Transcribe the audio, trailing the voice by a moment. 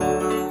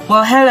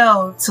Well,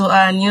 hello to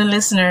our new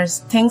listeners.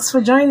 Thanks for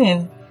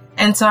joining.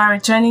 And to our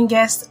returning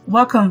guests,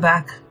 welcome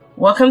back.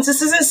 Welcome to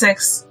season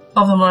 6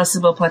 of the More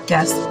Sibyl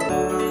Podcast.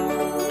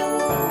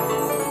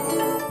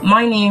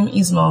 My name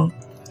is Mo.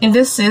 In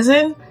this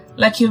season,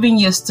 like you've been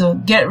used to,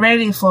 get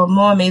ready for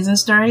more amazing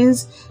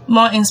stories,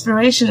 more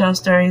inspirational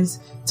stories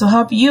to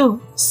help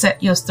you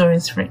set your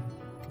stories free.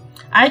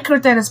 I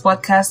created this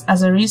podcast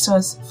as a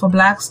resource for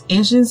Blacks,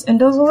 Asians,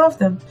 and those who love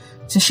them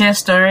to share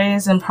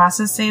stories and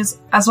processes,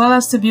 as well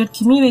as to build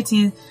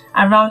community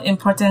around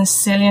important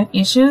salient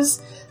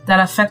issues that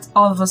affect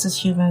all of us as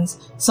humans.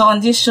 So on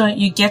this show,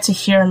 you get to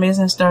hear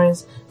amazing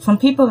stories from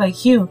people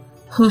like you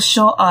who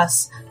show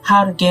us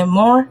how to get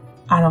more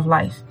out of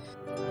life.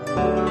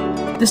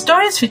 The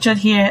stories featured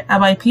here are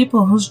by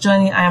people whose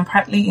journey I am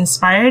partly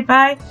inspired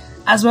by,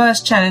 as well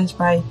as challenged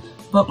by,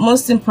 but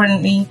most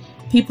importantly,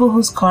 people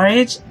whose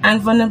courage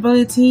and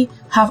vulnerability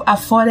have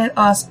afforded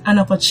us an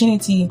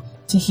opportunity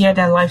to hear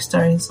their life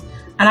stories.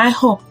 And I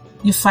hope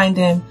you find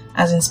them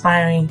as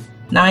inspiring.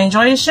 Now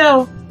enjoy your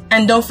show,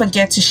 and don't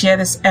forget to share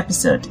this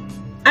episode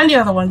and the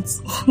other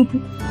ones.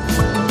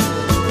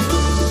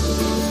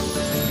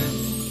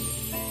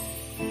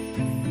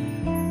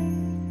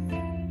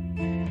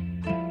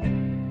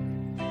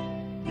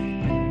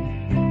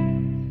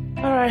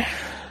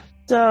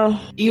 So,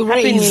 Happy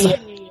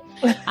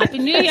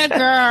New Year,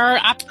 girl.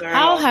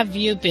 How have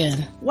you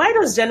been? Why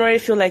does January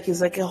feel like it's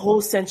like a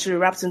whole century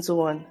wrapped into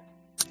one?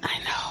 I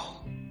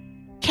know.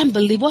 Can't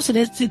believe, what's it?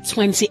 It's the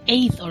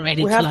 28th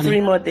already. We have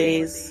 3 more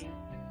days.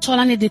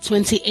 Tolani, the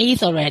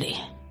 28th already.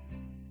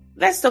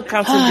 Let's stop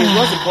counting days.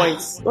 What's the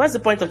point? What's the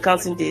point of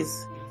counting days?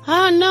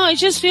 No, it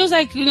just feels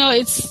like,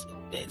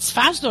 it's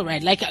fast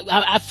already. Like,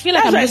 I feel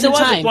like I'm losing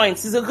time. What's the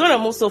point? It's going to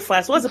move so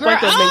fast. What's the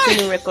point of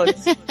maintaining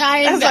records?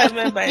 That's what I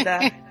meant by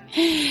that.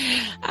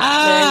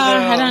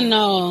 I don't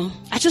know.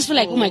 I just feel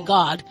like, oh my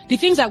God, the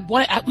things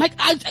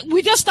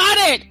we just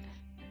started.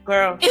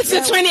 Girl, it's the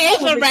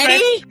 28th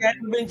already.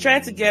 We've been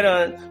trying to get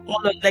on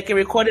like a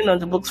recording on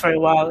the books for a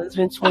while. It's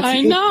been 28.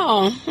 I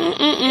know.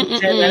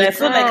 And I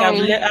feel like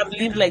I've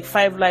lived like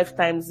 5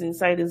 lifetimes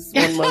inside this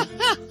 1 month.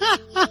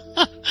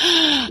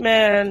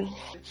 Man,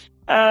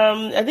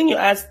 I think you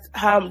asked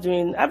how I'm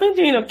doing. I've been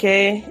doing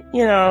okay.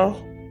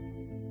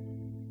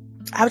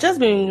 I've just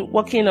been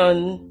working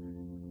on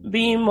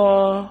being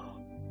more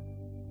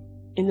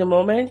in the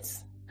moment.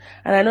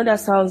 And I know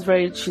that sounds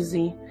very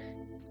cheesy.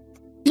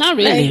 Not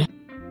really.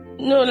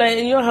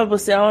 How people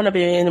say, I want to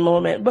be in the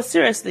moment. But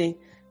seriously,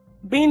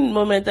 being in the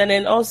moment and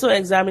then also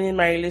examining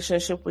my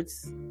relationship with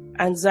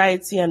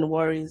anxiety and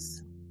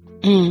worries.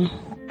 And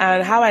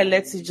how I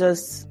let it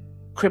just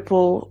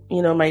cripple,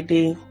 my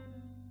day.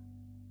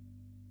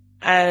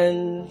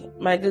 And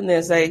my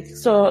goodness, I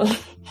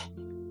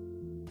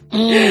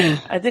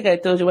think I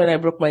told you when I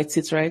broke my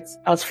teeth, right?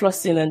 I was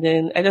flossing and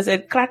then I just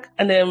said crack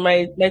and then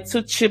my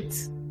tooth chipped.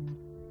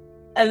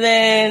 And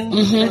then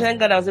thank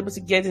God I was able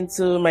to get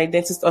into my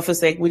dentist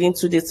office like within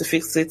 2 days to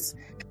fix it.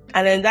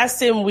 And then that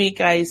same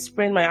week I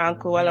sprained my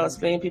ankle while I was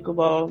playing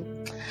pickleball.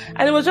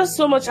 And it was just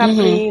so much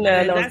happening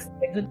and I was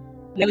like,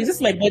 is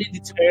this my body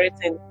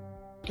deteriorating?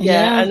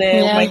 Yeah. And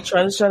then my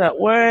transition at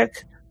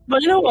work.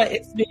 But you know what?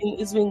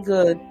 It's been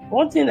good.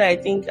 One thing that I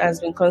think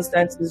has been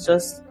constant is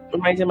just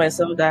reminding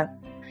myself that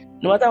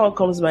no matter what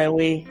comes my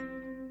way,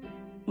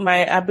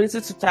 my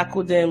ability to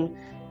tackle them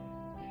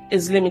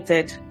is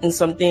limited in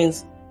some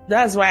things.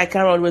 That's why I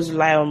can't always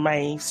rely on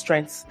my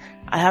strengths.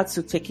 I have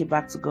to take it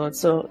back to God.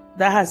 So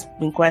that has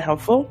been quite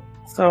helpful.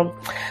 So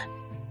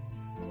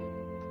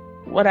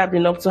what I've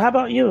been up to. How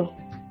about you?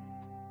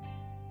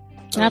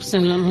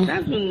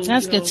 Absolutely.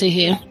 That's good to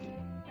hear.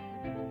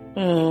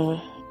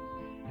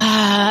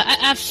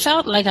 I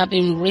felt like I've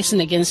been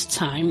racing against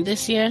time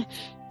this year,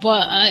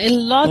 but a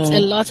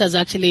lot has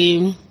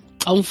actually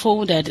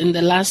unfolded in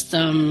the last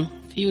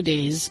few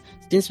days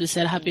since we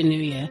said Happy New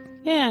Year.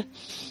 Yeah.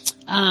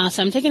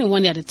 So I'm taking it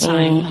one day at a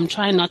time. I'm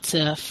trying not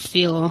to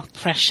feel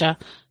pressure,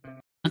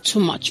 not too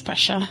much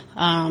pressure.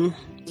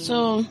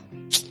 So I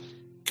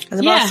was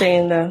about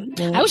saying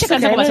that. I wish I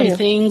could talk about some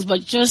things, but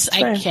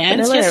I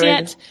can't just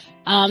yet.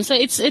 So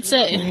it's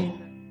a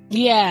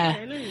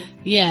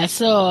yeah.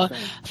 So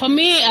for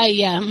me, I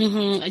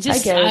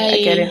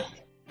get it.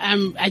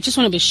 I just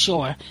want to be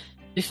sure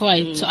before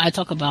I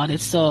talk about it.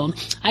 So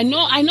I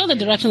know the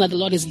direction that the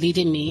Lord is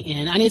leading me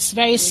in, and it's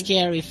very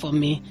scary for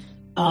me.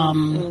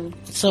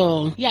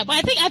 So yeah, but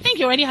I think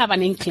you already have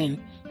an inkling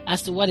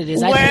as to what it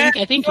is. I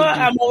think you do.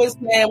 I'm always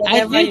there.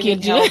 I think you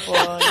do.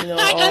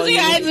 I can see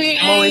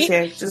I'm always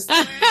here. Just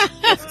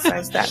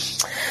emphasize that.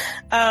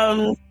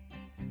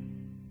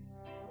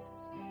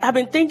 I've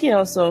been thinking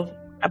also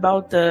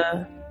about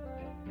the.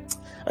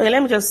 Okay,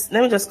 let me just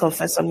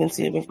confess something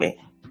to you, Bimpe.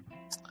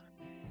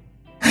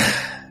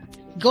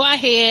 Go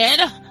ahead.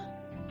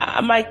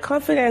 My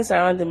confidence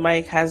around the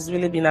mic has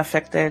really been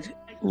affected,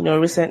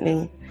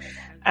 recently.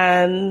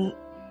 And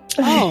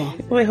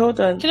wait,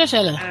 hold on.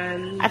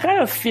 I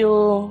kind of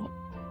feel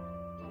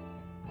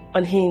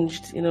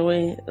unhinged in a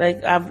way,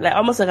 like I've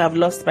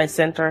lost my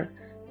center.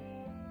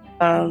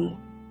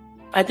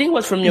 I think it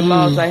was from your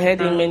mouth. I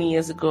heard it many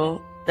years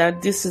ago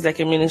that this is like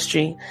a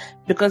ministry,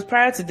 because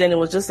prior to then it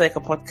was just like a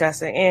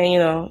podcast and, you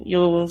know,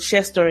 you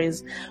share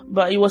stories,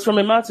 but it was from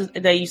your mouth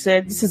that you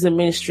said this is a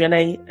ministry. And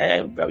I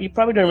you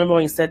probably don't remember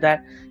when you said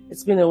that.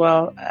 It's been a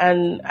while,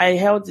 and I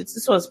held it.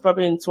 This was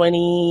probably in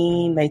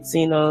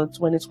 2019 or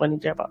 2020,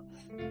 thereabout.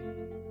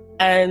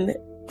 And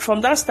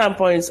from that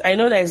standpoint, I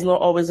know that it's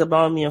not always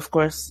about me, of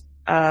course.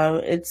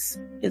 I'm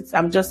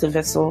just a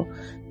vessel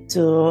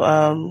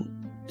to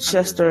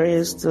share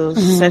stories, to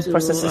set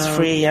processes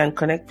free and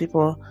connect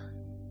people.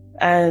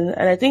 And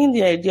I think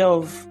the idea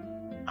of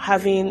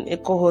having a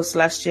co-host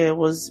last year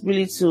was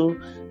really to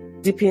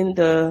deepen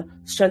the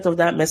strength of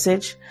that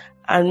message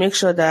and make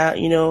sure that,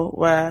 you know,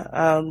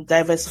 we're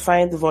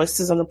diversifying the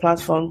voices on the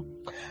platform.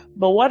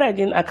 But what I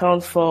didn't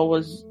account for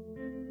was,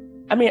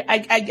 I mean,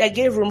 I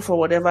gave room for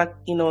whatever,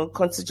 you know,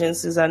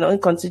 contingencies and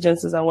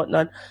incontingencies and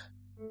whatnot.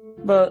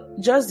 But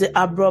just the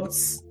abrupt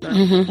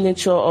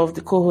nature of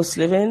the co-host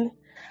living,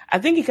 I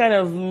think it kind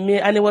of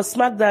made, and it was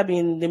smack dab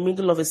in the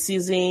middle of a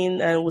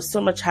season, and with so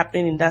much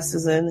happening in that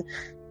season.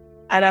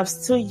 And I've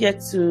still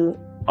yet to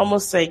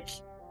almost like,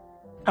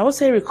 I won't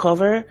say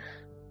recover,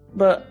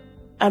 but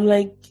I'm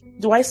like,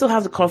 do I still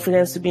have the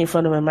confidence to be in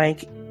front of my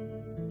mic?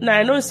 Now,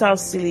 I know it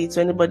sounds silly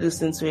to anybody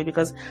listening to it,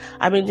 because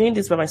I've been doing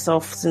this by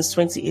myself since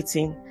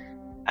 2018.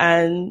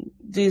 And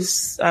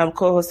this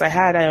co-host I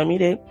had,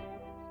 Ayomide,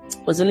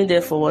 was only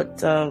there for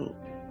what,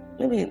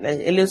 maybe like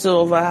a little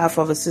over half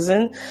of a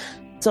season.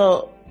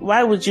 So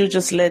why would you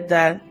just let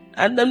that?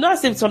 And I'm not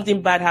saying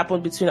something bad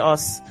happened between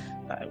us.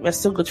 We're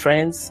still good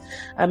friends.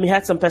 He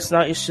had some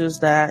personal issues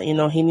that, you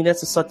know, he needed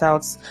to sort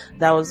out.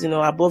 That was, you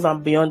know, above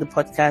and beyond the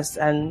podcast,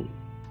 and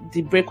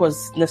the break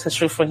was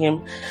necessary for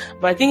him.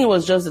 But I think it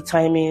was just the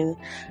timing.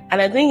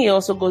 And I think it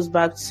also goes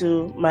back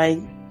to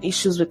my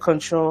issues with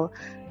control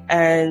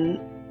and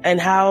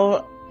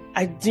how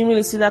I didn't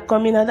really see that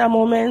coming at that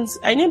moment.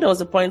 I knew there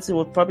was a point he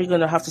was probably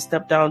going to have to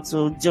step down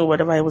to deal with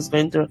whatever he was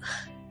going through.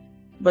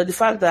 But the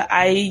fact that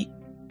I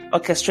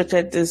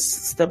orchestrated this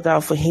step down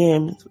for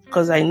him,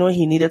 because I know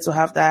he needed to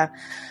have that.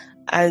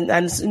 And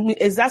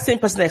it's that same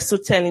person that's still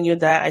telling you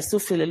that I still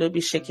feel a little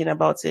bit shaken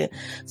about it.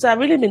 So I've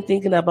really been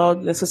thinking about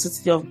the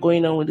necessity of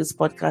going on with this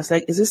podcast.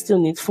 Like, is it still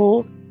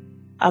needful?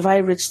 Have I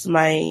reached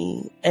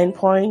my end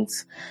point?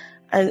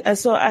 And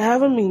so I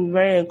haven't been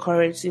very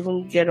encouraged to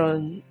even get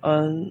on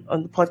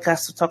the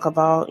podcast to talk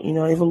about, you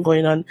know, even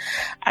going on.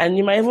 And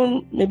you might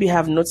even maybe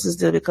have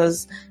noticed it,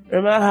 because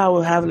remember how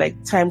we have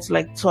like time to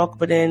like talk,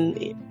 but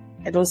then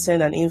I don't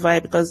send an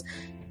invite, because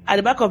at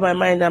the back of my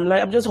mind,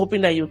 I'm just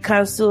hoping that you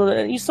cancel.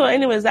 So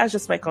anyways, that's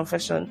just my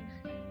confession.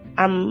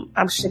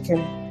 I'm shaken.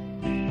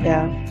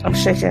 Yeah, I'm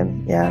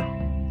shaken. Yeah.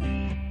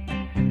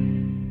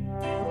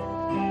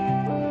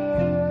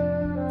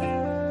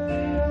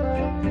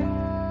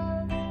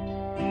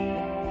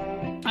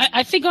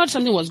 I figured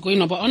something was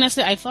going on, but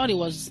honestly, I thought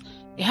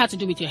it had to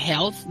do with your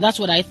health. That's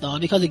what I thought,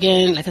 because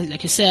again,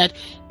 like you said,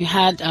 you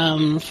had,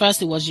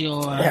 first it was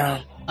your,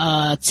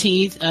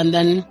 teeth, and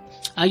then,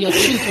 your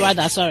tooth,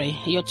 rather, sorry,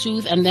 your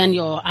tooth, and then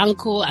your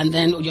ankle, and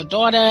then your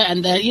daughter,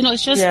 and then, you know,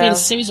 it's just been a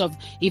series of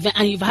events,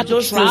 and you've had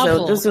to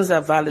travel. Those things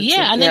are valid.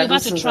 Yeah, and then you've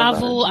had to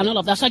travel and all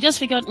of that. So I just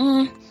figured,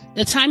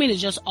 the timing is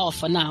just off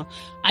for now.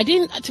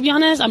 To be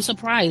honest, I'm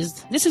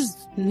surprised. This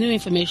is new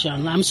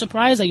information. I'm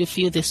surprised that you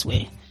feel this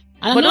way.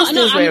 And but those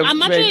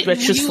things were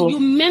truthful. You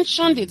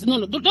mentioned it.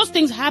 No, those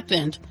things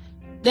happened.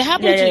 They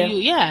happened to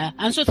you, yeah.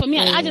 And so for me,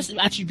 I just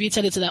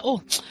attributed it to that,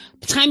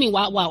 timing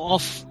wow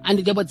off. And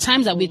there were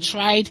times that we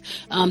tried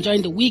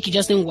during the week, it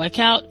just didn't work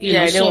out. You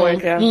know, it didn't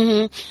work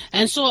out.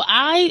 And so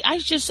I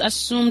just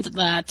assumed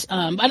that,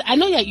 but I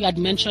know that you had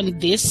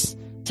mentioned this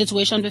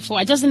situation before.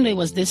 I just didn't know it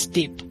was this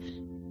deep.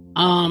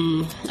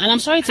 And I'm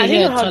sorry to hear. I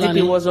didn't know how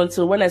deep it was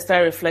until when I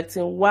started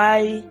reflecting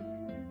why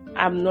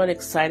I'm not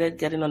excited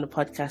getting on the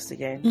podcast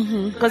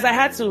again. Because I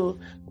had to,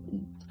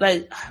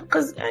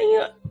 because you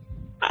know,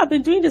 I've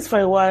been doing this for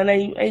a while and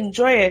I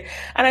enjoy it.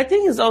 And I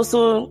think it's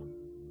also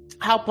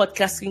how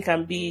podcasting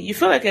can be. You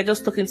feel like you're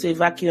just talking to a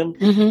vacuum.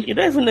 You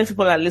don't even know if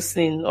people are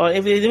listening or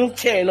if they even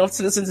care enough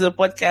to listen to the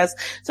podcast.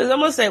 So it's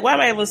almost like, why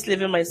am I even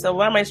slaving myself?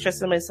 Why am I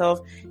stressing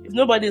myself if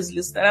nobody is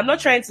listening? I'm not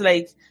trying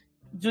to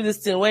do this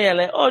thing where you're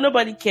like, oh,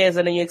 nobody cares.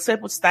 And then you expect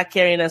people to start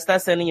caring and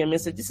start sending your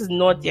message. This is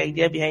not the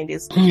idea behind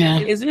this. Yeah.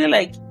 It's really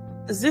like,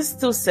 is this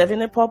still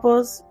serving a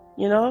purpose?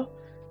 You know?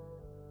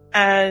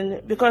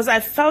 And because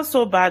I felt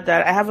so bad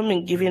that I haven't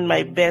been giving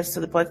my best to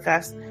the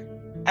podcast,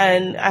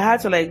 and I had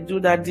to do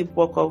that deep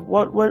work of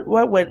what went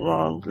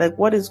wrong,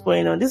 what is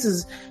going on. This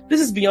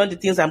is beyond the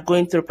things I'm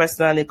going through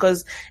personally.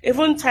 Because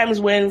even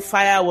times when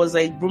fire was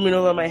brooming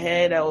over my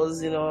head, I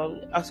was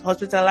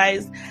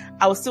hospitalized,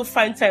 I would still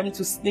find time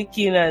to sneak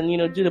in and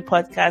do the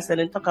podcast and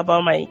then talk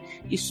about my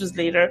issues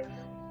later.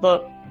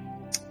 But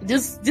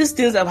these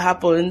things have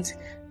happened.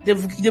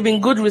 They've been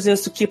good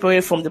reasons to keep away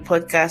from the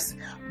podcast,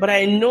 but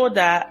I know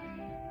that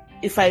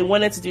if I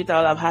wanted to do it, I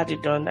would have had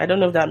it done. I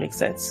don't know if that makes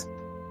sense.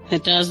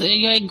 It does.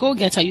 You're a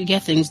go-getter. You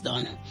get things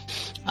done.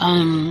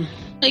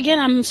 Again,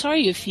 I'm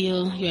sorry you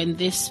feel you're in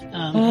this,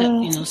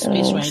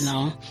 space right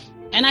now.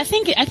 And I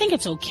think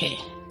it's okay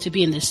to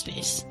be in this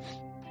space.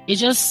 It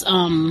just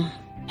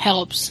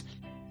helps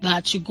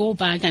that you go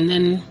back and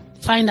then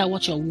find out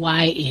what your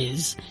why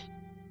is.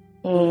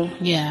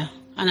 Yeah.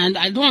 And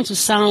I don't want to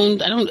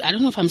sound, I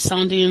don't know if I'm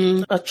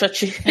sounding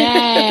churchy.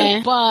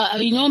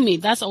 But you know me,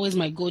 that's always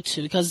my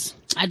go-to because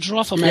I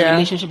draw from my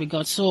relationship with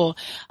God. So,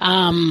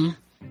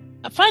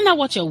 find out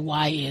what your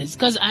why is.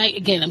 Because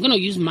I'm going to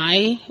use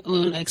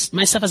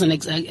myself as an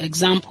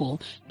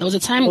example. There was a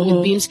time with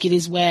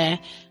Bimpe where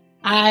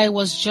I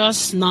was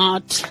just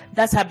not.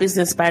 That's her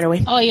business, by the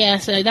way. Oh, yeah.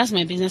 So that's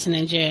my business in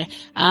Nigeria.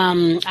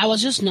 I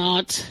was just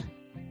not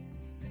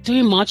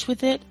doing much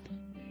with it.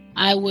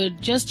 I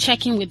would just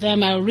check in with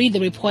them. I would read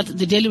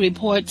the daily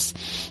reports,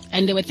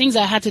 and there were things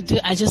I had to do.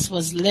 I just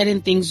was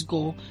letting things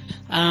go.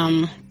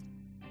 And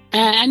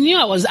I knew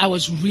I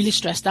was really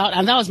stressed out,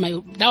 and that was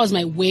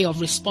my way of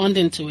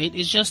responding to it.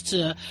 It's just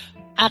to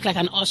act like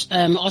an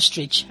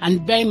ostrich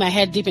and bury my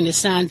head deep in the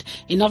sand.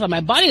 Enough that my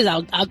body is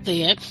out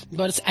there,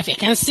 but if I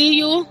can see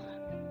you,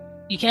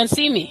 you can't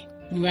see me,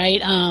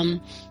 right?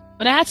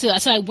 But I had to.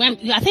 So I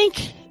went. I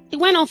think it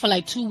went on for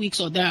like 2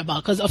 weeks or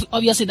thereabout, because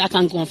obviously that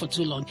can't go on for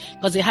too long,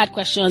 because they had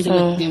questions.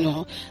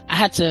 I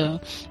had to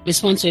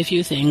respond to a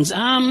few things. So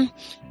I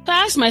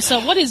asked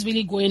myself, what is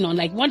really going on?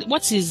 Like,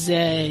 what is?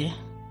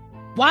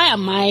 Why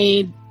am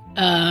I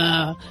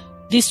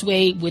this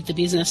way with the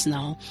business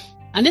now?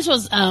 And this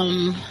was,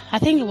 I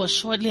think it was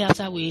shortly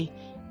after we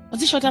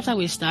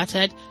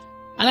started,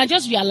 and I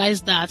just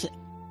realized that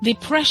the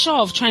pressure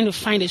of trying to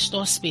find a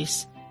store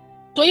space.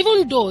 So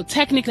even though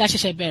technically I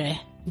should better.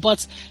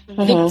 But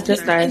we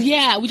just started.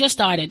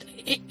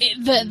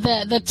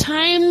 The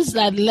times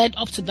that led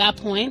up to that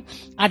point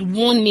had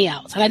worn me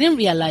out, and I didn't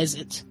realize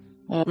it.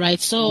 Right.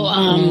 So,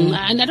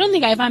 and I don't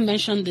think I ever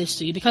mentioned this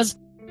to you because.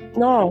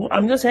 No,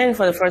 I'm just hearing it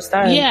for the first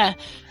time. Yeah.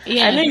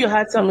 I know you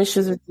had some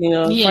issues with,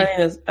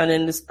 finding and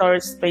in the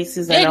storage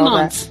spaces and 8 all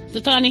months.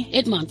 that.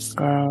 8 months.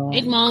 Girl,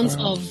 8 months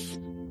of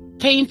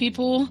paying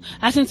people,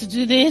 asking to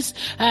do this,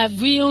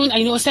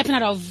 stepping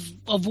out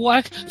of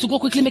work to go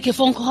quickly make a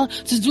phone call,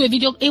 to do a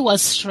video. It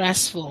was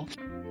stressful.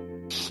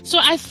 So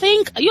I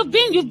think you've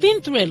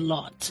been through a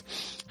lot.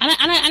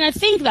 And I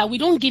think that we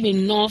don't give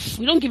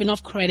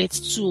enough credit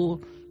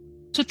to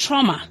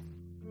trauma.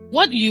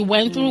 What you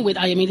went through with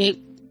Ayomide,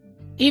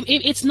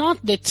 it's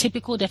not the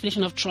typical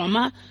definition of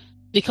trauma,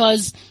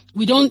 because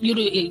we don't,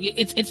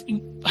 it's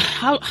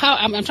how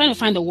I'm trying to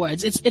find the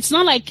words. It's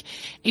not like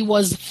it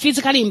was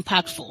physically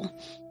impactful,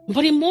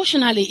 but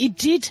emotionally it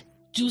did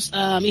do,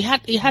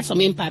 it had some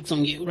impact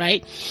on you,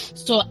 right?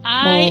 So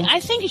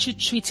I think you should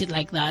treat it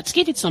like that.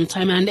 Give it some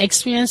time and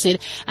experience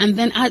it, and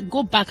then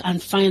go back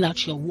and find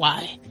out your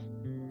why.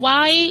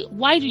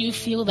 Why do you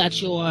feel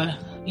that you're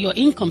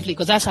incomplete?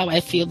 Because that's how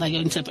I feel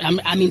that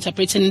I'm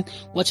interpreting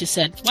what you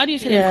said. Why do you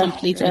feel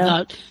incomplete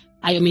without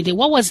Ayomide?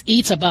 What was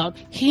it about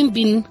him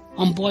being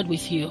on board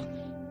with you?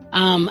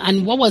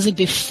 And what was it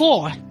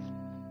before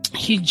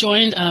he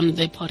joined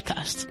the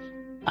podcast?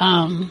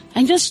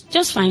 And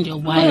just find your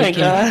why. Oh my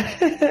God.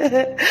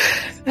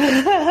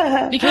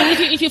 Because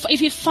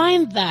if you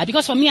find that,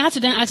 because for me, I had to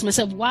then ask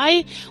myself,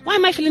 why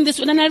am I feeling this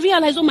way? And then I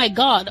realized, oh my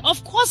God,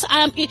 of course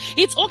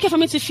it's okay for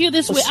me to feel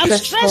this way. I'm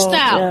stressed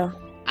out.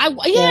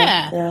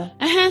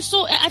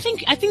 So I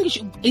think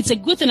it's a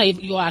good thing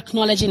that you're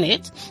acknowledging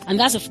it, and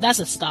that's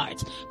a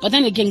start. But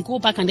then again, go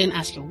back and then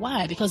ask your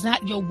why, because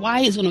that your why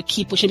is going to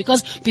keep pushing.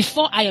 Because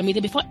I'm not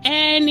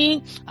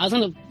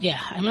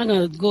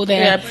going to go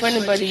there. Yeah, before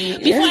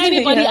anybody,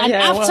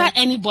 after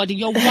anybody,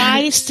 your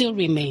why still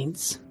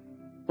remains.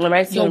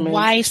 Why still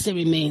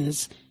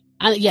remains.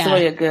 And so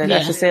you're good. Yeah.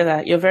 I should say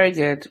that you're very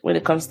good when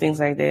it comes to things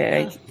like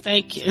that. Like,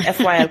 thank you.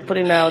 FYI,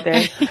 putting it out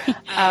there.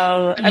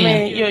 I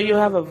mean, you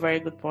have a very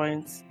good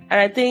point, and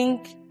I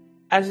think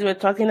as you were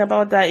talking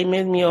about that, it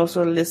made me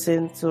also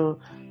listen to,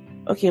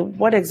 okay,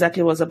 what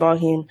exactly was about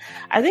him?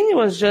 I think it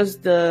was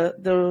just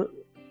the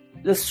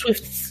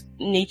swift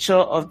nature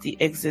of the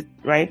exit,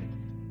 right?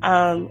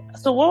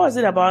 So what was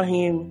it about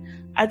him?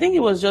 I think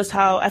it was just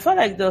how I felt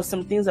like there were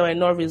some things that were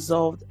not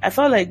resolved. I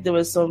felt like there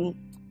was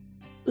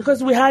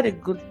because we had a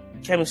good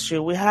chemistry.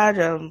 We had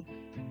a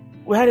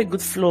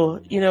good flow.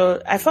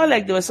 I felt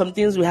like there were some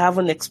things we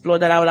haven't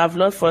explored that I would have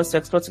loved for us to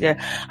explore together.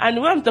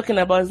 And what I'm talking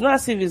about is not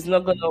as if he's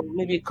not going to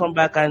maybe come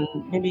back and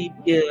maybe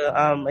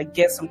I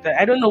guess something.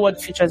 I don't know what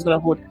the future is going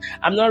to hold.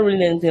 I'm not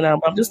ruling anything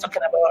out, but I'm just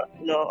talking about,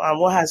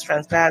 what has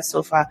transpired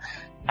so far.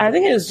 I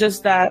think it's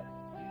just that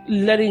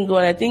letting go,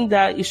 and I think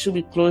that it should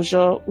be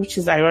closure, which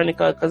is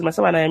ironical because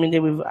myself and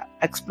we've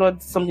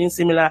explored something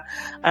similar.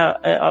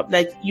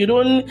 Like you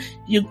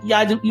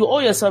owe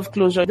yourself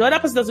closure. The other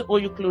person doesn't owe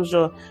you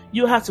closure.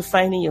 You have to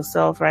find it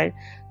yourself, right?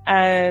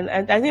 And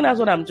I think that's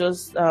what I'm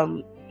just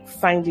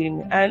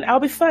finding, and I'll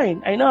be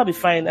fine. I know I'll be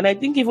fine. And I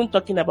think even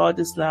talking about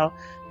this now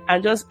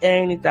and just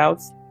airing it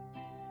out,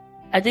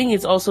 I think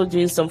it's also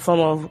doing some form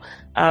of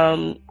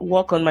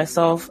work on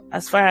myself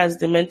as far as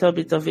the mental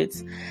bit of it.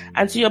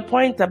 And to your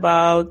point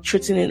about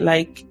treating it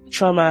like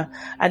trauma,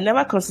 I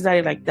never considered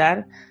it like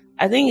that.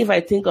 I think if I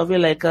think of it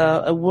like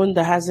a wound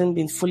that hasn't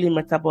been fully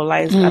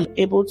metabolized, I'm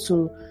able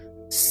to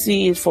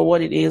see it for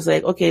what it is.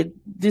 Like, okay,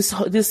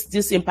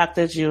 this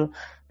impacted you,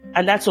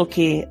 and that's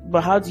okay.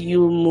 But how do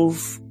you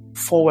move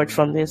forward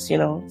from this?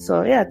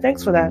 So yeah,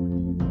 thanks for that.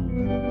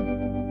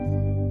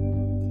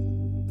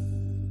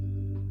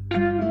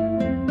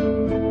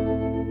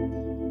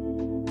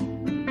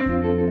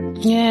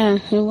 Yeah,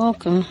 you're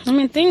welcome. I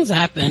mean, things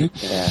happen.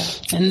 Yeah.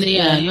 And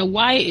your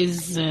why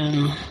is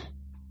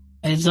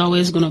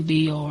always going to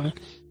be your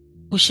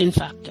pushing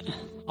factor.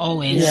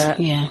 Always.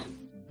 Yeah.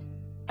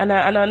 And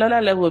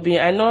another level would be,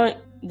 I know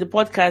the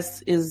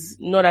podcast is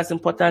not as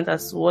important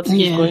as what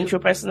he's going through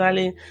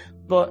personally,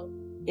 but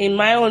in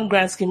my own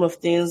grand scheme of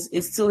things,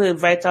 it's still a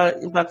vital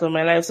impact on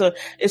my life. So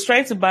it's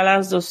trying to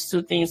balance those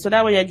two things. So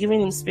that way you're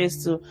giving him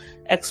space to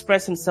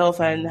express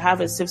himself and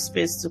have a safe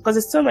space because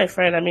it's still my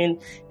friend. I mean,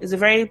 he's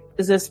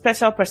a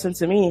special person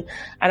to me,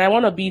 and I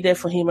want to be there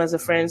for him as a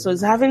friend. So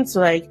it's having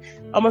to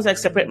almost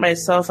separate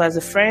myself as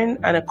a friend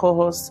and a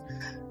co-host.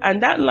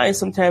 And that line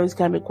sometimes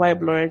can be quite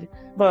blurred,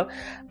 but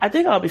I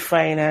think I'll be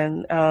fine.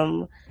 And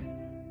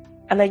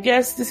I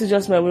guess this is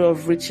just my way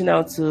of reaching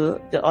out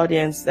to the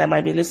audience that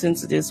might be listening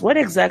to this. What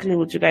exactly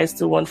would you guys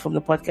still want from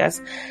the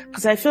podcast?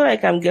 Because I feel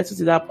like I'm getting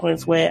to that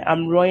point where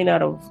I'm running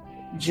out of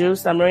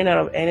juice, I'm running out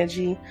of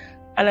energy,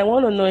 and I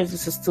want to know if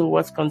this is still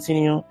worth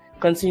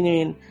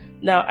continuing.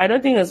 Now, I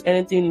don't think there's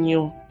anything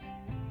new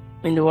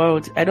in the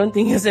world. I don't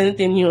think there's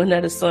anything new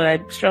under the sun. I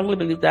strongly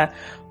believe that.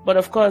 But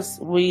of course,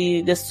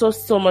 there's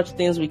so much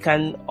things we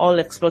can all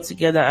explore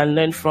together and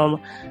learn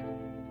from.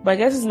 But I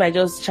guess it's my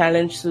just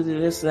challenge to the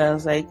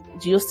listeners.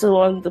 Do you still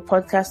want the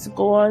podcast to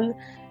go on?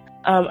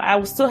 I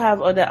will still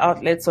have other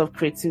outlets of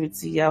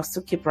creativity. I'll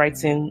still keep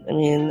writing. I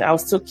mean, I'll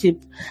still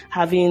keep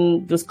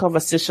having those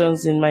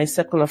conversations in my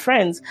circle of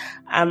friends.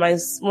 I might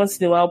once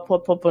in a while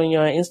pop up on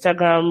your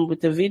Instagram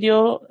with a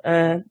video,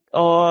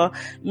 or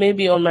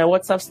maybe on my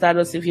WhatsApp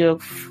status if you're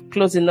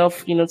close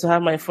enough, to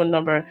have my phone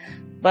number.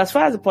 But as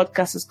far as the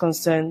podcast is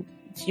concerned,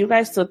 do you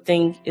guys still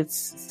think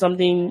it's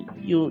something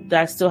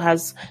that still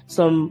has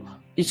some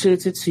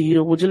utility to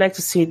you? Would you like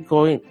to see it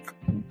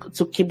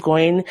keep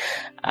going?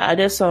 Are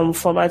there some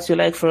formats you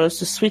like for us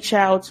to switch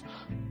out,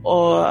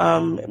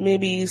 or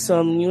maybe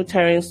some new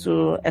terrains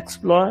to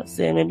explore?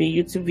 Say maybe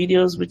YouTube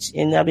videos, which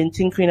I've been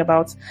tinkering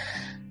about.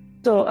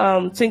 So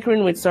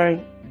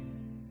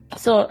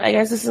So I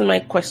guess this is my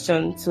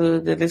question to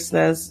the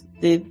listeners,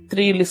 the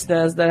 3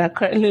 listeners that are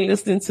currently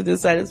listening to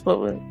this at this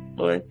moment.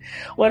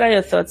 What are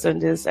your thoughts on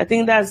this? I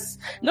think that's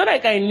not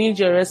I need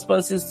your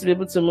responses to be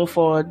able to move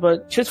forward,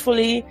 but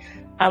truthfully,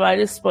 I'm at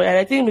this point, and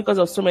I think because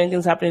of so many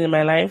things happening in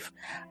my life,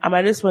 I'm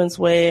at this point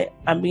where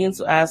I'm beginning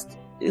to ask,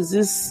 is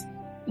this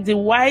the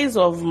whys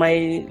of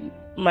my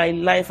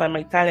life and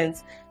my talent?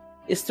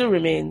 It still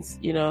remains,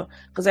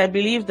 because I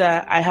believe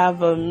that I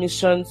have a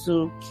mission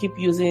to keep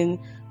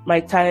using my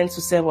talent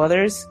to serve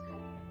others.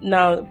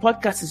 Now,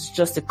 podcast is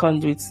just a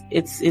conduit.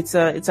 It's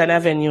an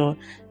avenue.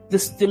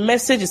 The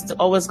message is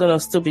always going to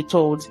still be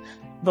told,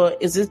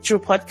 but is it through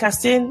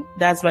podcasting?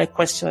 That's my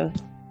question.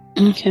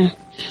 Okay.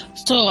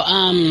 So,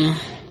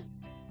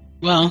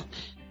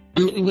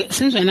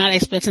 since we're not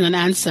expecting an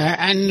answer,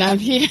 and I'm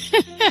here.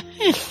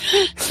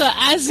 So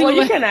as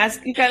you can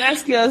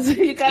ask yours.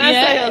 You can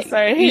answer yours.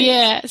 Sorry.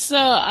 Yeah. So,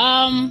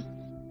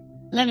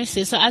 let me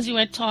see. So as you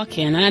were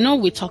talking, and I know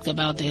we talked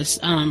about this.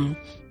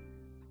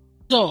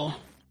 So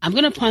I'm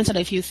going to point out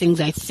a few things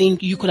I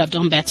think you could have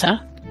done better.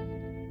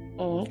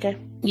 Oh, okay.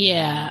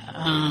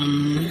 Yeah.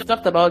 We've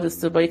talked about this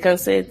too, but you can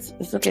say it.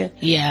 It's okay.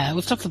 Yeah,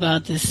 we've talked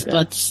about this,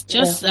 but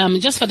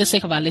just for the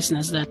sake of our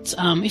listeners, that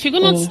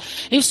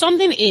if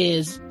something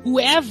is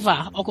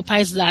whoever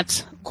occupies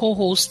that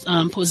co-host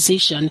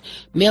position,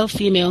 male,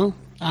 female,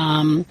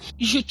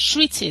 you should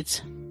treat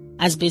it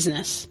as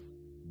business,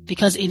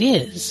 because it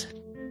is.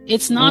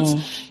 It's not.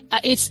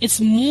 It's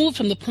moved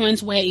from the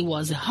point where it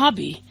was a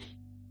hobby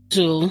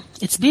to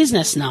it's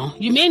business now.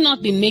 You may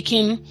not be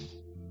making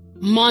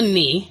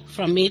money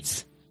from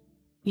it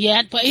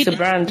yet, but it's a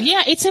brand.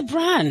 Yeah, it's a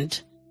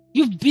brand.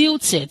 You've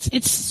built it.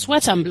 It's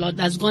sweat and blood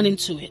that's gone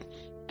into it.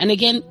 And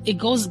again, it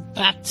goes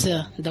back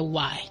to the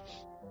why.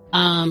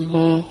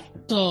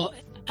 So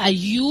are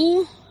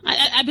you,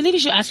 I believe you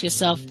should ask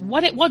yourself,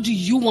 what do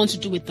you want to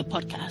do with the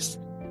podcast?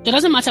 It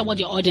doesn't matter what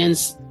your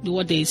audience,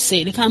 what they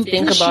say. They can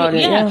think about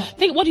it. Yeah.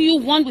 Think, what do you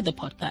want with the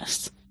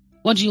podcast?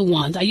 What do you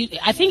want?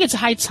 I think it's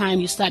high time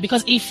you start,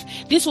 because if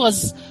this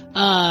was,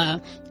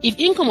 if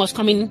income was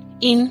coming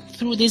in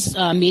through this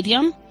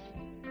medium,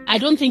 I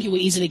don't think you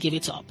would easily give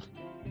it up.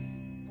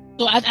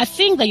 So I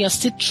think that you're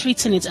still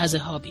treating it as a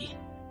hobby.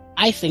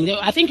 I think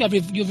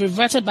you've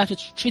reverted back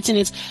to treating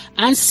it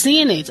and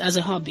seeing it as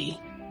a hobby.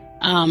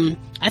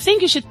 I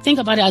think you should think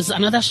about it as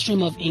another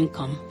stream of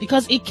income,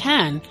 because it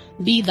can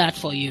be that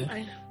for you.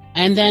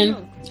 And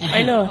then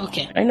I know.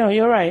 Okay. I know,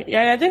 you're right.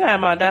 Yeah, I think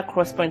I'm at that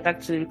cross point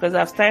actually, because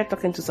I've started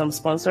talking to some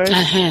sponsors,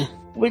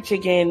 which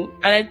again,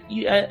 and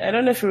I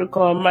don't know if you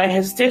recall, my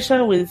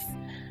hesitation with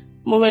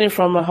moving it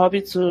from a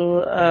hobby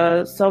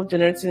to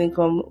self-generating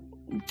income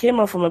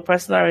came up from a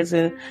personal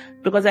reason,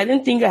 because I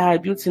didn't think I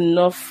had built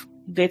enough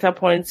data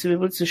points to be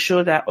able to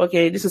show that,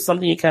 okay, this is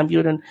something you can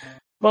build on.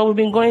 But we've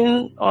been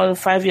going on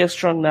 5 years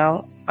strong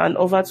now, and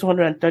over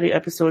 230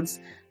 episodes,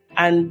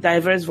 and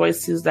diverse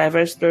voices,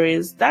 diverse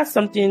stories. That's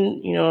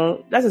something,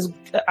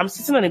 I'm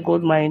sitting on a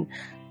gold mine.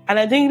 And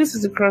I think this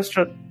is the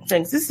crossroad.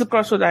 This is the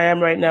crossroad I am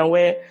right now,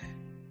 where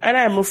either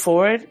I move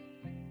forward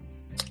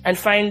and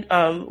find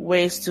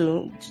ways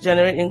to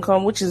generate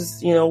income, which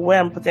is, where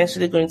I'm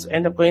potentially going to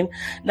end up going.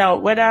 Now,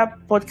 whether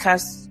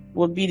podcasts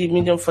will be the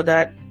medium for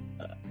that,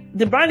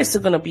 the brand is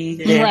still going to be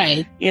there.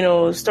 Right.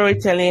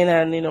 Storytelling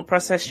and,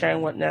 process sharing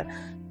and whatnot.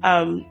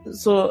 And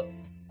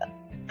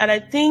I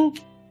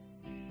think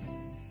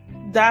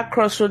that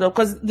crossroad,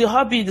 because the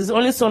hobby, there's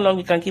only so long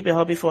you can keep a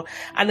hobby for,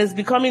 and it's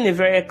becoming a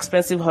very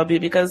expensive hobby,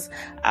 because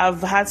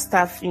I've had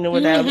staff,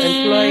 that I've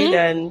employed,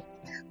 and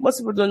most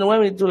people don't know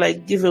when we do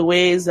like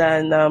giveaways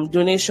and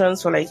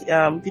donations for like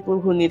people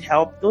who need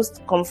help.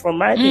 Those come from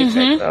my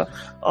paycheck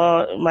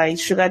or my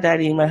sugar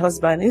daddy, my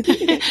husband. And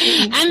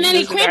then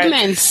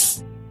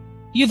equipment.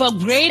 You've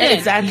upgraded.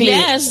 Exactly.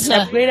 Yes.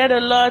 Upgraded a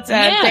lot.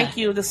 And thank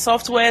you. The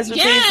softwares we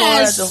pay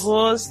for, the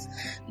host,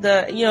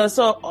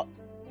 so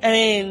I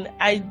mean,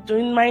 I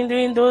don't mind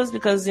doing those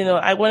because,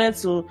 I wanted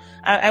to,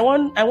 I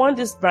want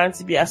this brand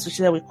to be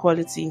associated with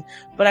quality.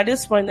 But at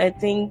this point, I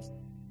think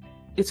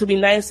it would be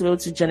nice to be able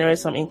to generate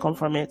some income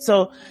from it.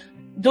 So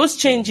those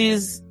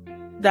changes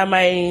that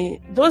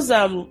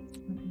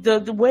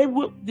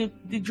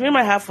the dream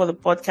I have for the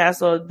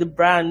podcast or the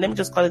brand, let me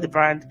just call it the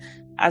brand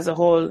as a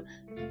whole,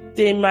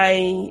 they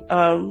might,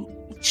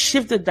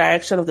 shift the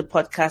direction of the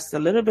podcast a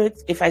little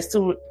bit if I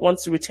still want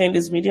to retain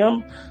this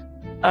medium.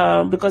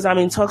 Because I'm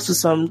in talks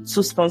with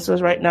two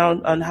sponsors right now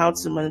on how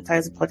to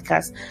monetize the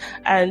podcast.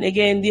 And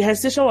again, the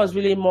hesitation was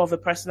really more of a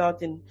personal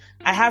thing.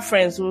 I have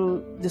friends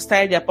who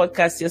decided their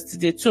podcast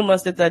yesterday. 2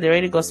 months later, they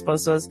already got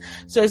sponsors.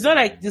 So it's not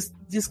like this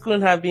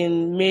couldn't have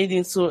been made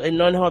into a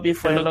non-hobby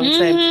for a long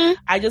time.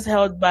 I just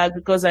held back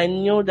because I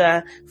knew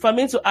that for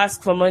me to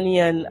ask for money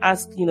and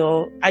ask,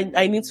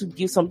 I need to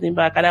give something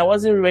back. And I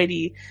wasn't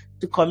ready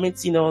to commit,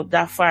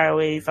 that far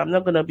away. If I'm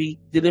not going to be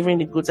delivering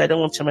the goods, I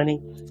don't want your money.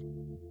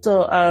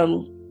 So,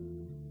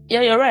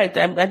 you're right.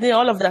 I think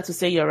all of that to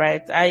say you're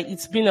right.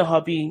 It's been a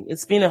hobby.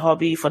 It's been a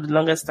hobby for the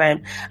longest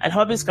time, and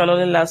hobbies can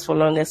only last for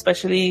long,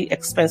 especially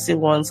expensive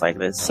ones like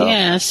this. So,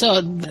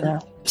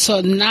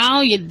 So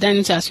now you then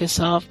need to ask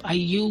yourself, are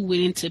you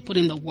willing to put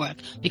in the work?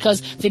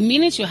 Because the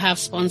minute you have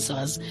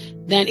sponsors,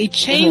 then it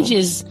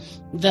changes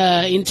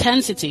the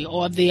intensity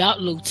or the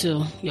outlook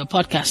to your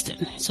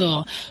podcasting.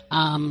 So,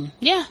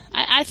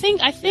 I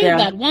think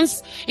that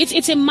once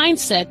it's a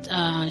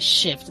mindset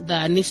shift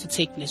that needs to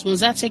take place. Once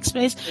that takes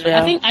place,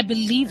 I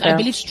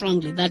believe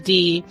strongly that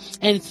the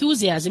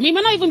enthusiasm, you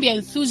may not even be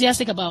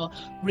enthusiastic about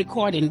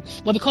recording,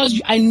 but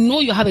because I know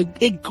you have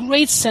a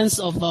great sense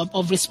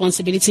of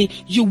responsibility,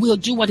 you will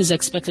do what is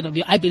expected of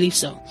you. I believe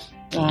so.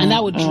 And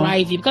that would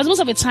drive you, because most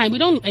of the time we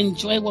don't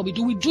enjoy what we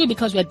do. We do it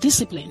because we are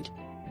disciplined.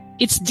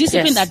 It's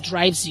discipline that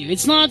drives you.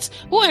 It's not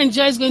who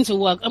enjoys going to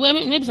work. I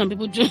mean, maybe some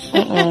people do.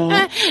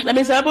 I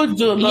mean, some people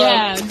do.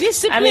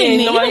 Discipline. I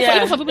mean,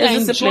 even for people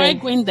that enjoy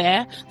going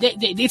there,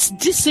 it's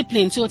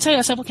discipline. So tell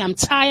yourself, okay, I'm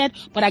tired,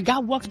 but I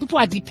got work. People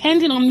are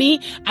depending on me.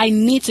 I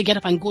need to get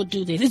up and go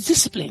do this. It's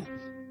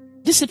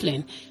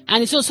discipline.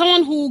 And so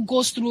someone who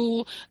goes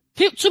through,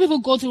 two people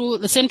go through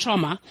the same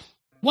trauma.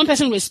 One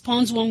person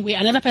responds one way,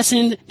 another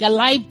person, their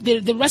life,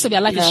 the rest of their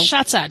life is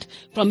shattered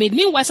from it.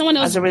 Meanwhile, someone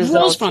else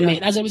grows from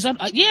it as a result.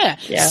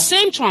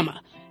 Same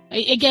trauma.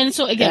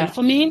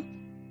 For me,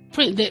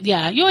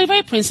 you're a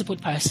very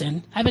principled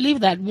person. I believe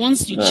that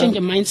once you change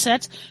your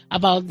mindset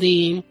about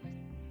the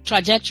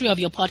trajectory of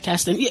your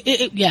podcasting,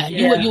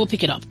 you will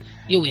pick it up.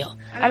 You will.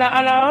 And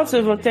I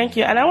also thank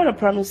you. And I want to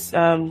promise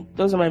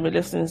those of my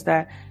listeners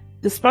that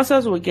the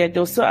sponsors will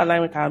they'll still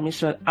align with our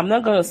mission. I'm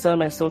not going to sell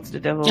my soul to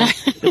the devil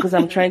because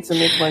I'm trying to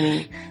make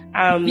money.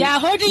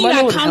 Holding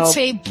you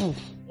accountable.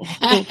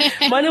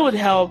 Money would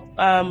help.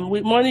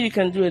 With money, you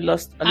can do a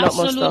lot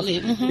more stuff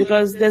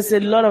because there's a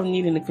lot of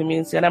need in the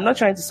community. And I'm not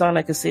trying to sound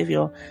like a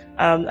savior.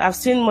 I've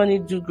seen money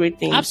do great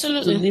things to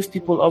lift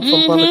people up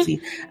from poverty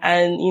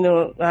and,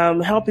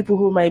 help people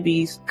who might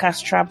be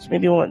cash trapped,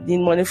 maybe need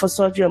money for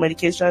surgery or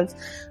medications.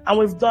 And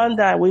we've done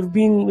that. We've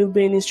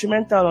been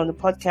instrumental on the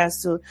podcast.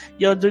 So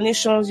your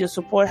donations, your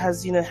support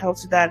has,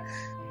 helped with that.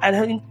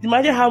 And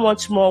imagine how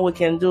much more we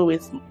can do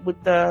with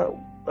the,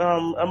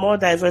 a more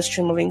diverse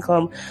stream of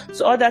income.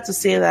 So all that to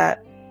say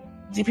that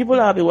the people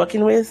that I'll be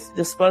working with,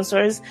 the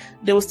sponsors,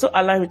 they will still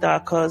align with our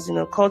cause,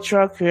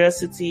 cultural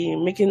curiosity,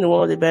 making the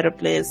world a better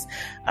place,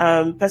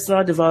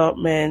 personal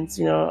development,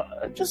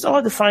 just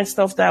all the fine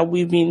stuff that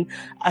we've been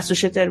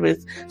associated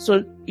with.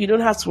 So you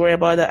don't have to worry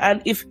about that.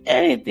 And if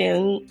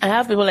anything, I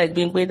have people like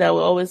Bimpe that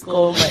will always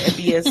call my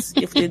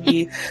FBS if they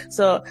be.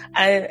 So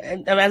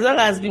and as long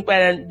as Bimpe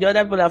and the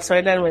other people have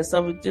surrendered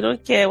myself, they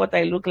don't care what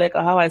I look like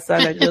or how I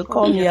sound like. They'll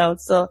call me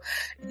out. So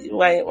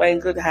we're in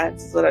good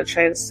hands is what I'm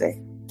trying to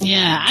say.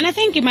 Yeah, and I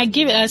think it might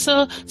give it.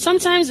 So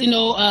sometimes,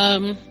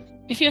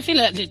 if you feel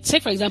like,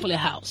 take for example a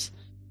house,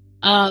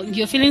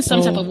 you're feeling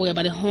some type of way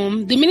about the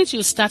home. The minute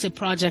you start a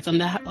project on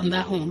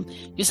that home,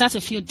 you start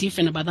to feel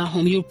different about that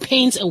home. You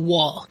paint a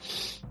wall,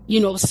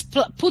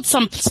 put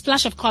some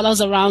splash of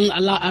colors around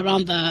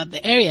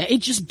the area. It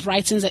just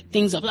brightens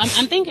things up.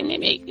 I'm thinking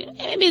maybe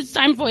it's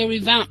time for a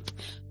revamp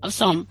of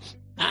some.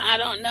 I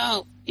don't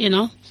know,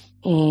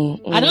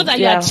 I know that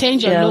you had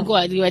changed your logo.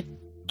 You were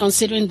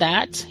considering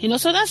that,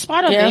 so that's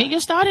part of it. You're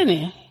starting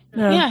it.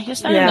 Yeah, you're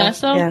starting that.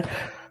 So. Yeah.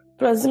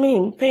 Plus,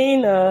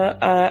 paying,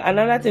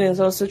 another thing is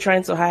also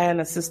trying to hire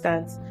an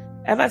assistant.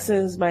 Ever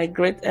since my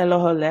great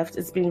Elohim left,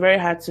 it's been very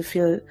hard to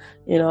feel,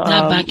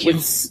 I've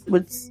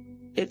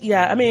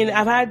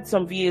had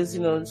some VAs,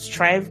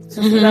 strive to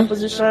fill that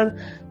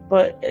position,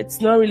 but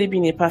it's not really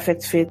been a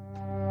perfect fit.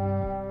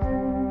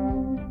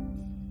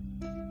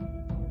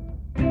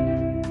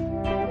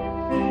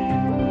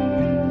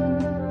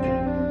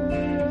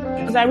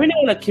 Because I really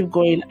want to keep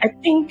going. I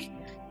think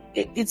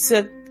it's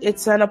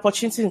an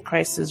opportunity in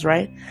crisis,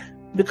 right?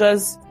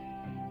 Because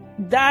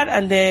that,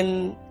 and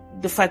then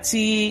the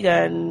fatigue,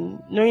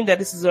 and knowing that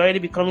this is already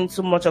becoming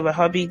too much of a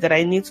hobby that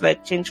I need to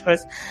change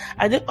course.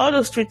 I think all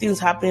those three things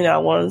happening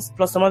at once,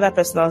 plus some other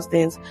personal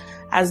things,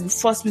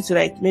 has forced me to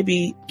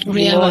maybe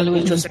be more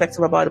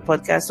introspective about the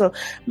podcast. So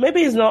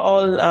maybe it's not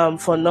all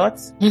for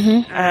naught,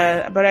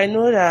 but I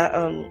know that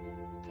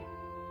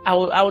I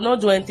will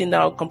not do anything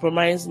that will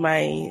compromise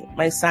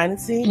my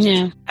sanity.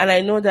 Yeah. And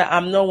I know that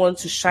I'm not one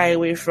to shy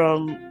away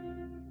from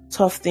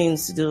tough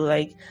things to do.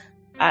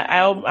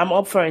 I'm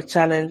up for a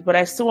challenge, but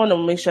I still want to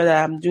make sure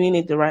that I'm doing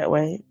it the right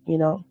way,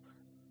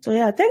 So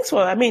yeah, thanks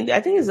I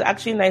think it's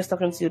actually nice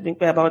talking to you,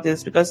 Bimpe, about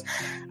this, because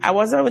I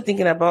wasn't even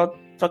thinking about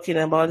talking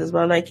about this,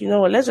 but I'm like,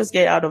 let's just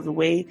get it out of the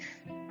way.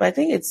 But I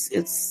think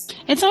it's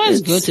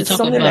always good to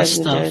talk about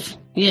stuff.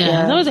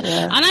 Yeah.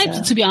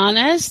 And to be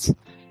honest,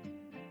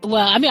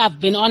 well, I've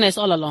been honest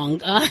all along.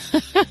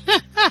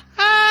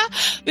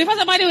 Before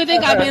somebody would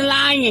think I've been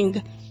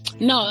lying.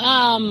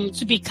 No,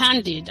 to be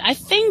candid, I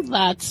think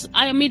that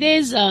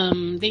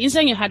the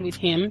incident you had with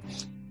him,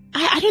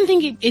 I don't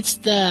think it's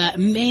the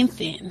main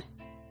thing.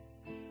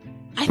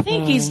 I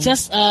think it's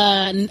just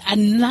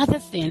another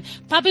thing.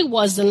 Probably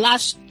was the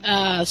last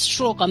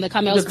stroke on the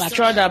camel's back. The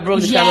straw that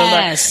broke the camel's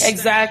back.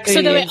 Exactly.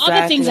 So there were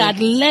other things that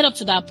led up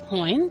to that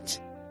point.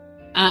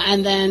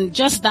 And then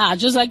just this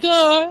is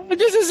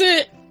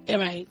it. Yeah,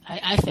 right.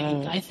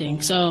 I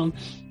think. So,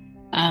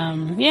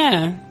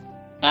 yeah.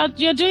 But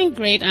you're doing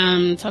great,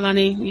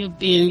 Tolani.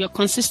 Your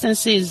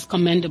consistency is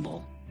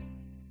commendable.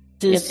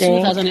 Since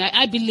 2000,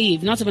 I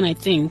believe, not even I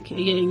think.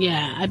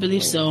 Yeah, I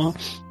believe so.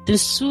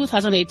 Since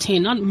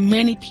 2018, not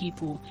many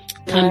people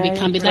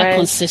can be that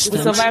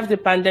consistent. We survived the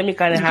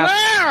pandemic and a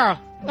half.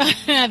 Girl!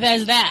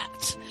 There's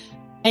that.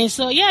 And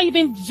so, yeah, you've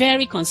been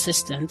very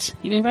consistent.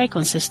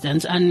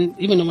 And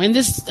even when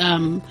this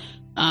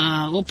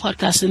whole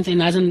podcasting thing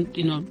hasn't,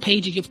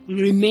 paid you, you've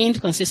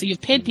remained consistent.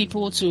 You've paid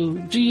people to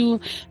do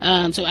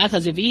to act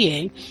as a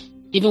VA,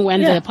 even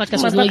when the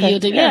podcast was not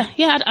yielding.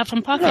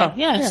 From Pocket.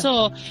 Yeah.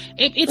 So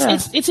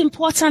it's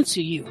important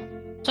to you.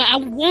 So I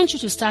want you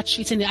to start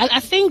treating it. I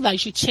think that you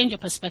should change your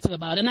perspective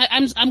about it.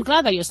 And I'm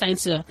glad that you're starting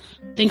to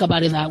think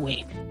about it that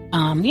way.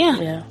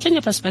 Change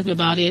your perspective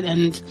about it,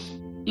 and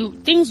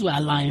things will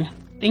align.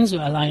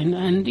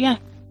 And yeah.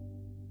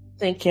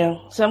 Thank you.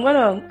 So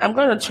I'm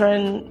gonna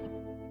turn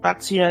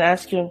back to you and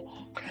ask you,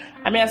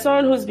 as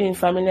someone who's been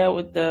familiar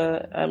with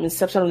the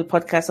inception of the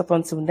podcast up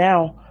until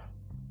now,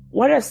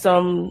 what are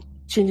some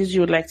changes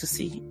you would like to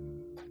see?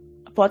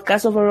 A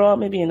podcast overall,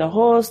 maybe in a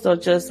host, or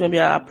just maybe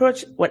an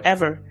approach,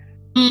 whatever.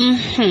 Give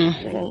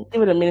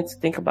it a minute to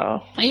think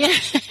about. Yeah.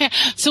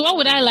 So what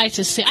would I like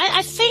to say?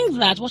 I think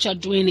that what you're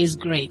doing is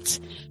great.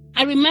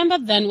 I remember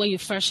then when you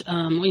first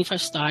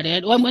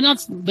started, well,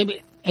 not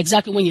maybe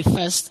exactly when you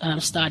first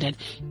started,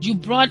 you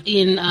brought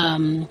in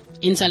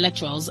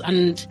intellectuals,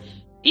 and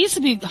it used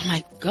to be, oh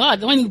my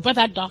God, when you brought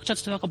that doctor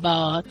to talk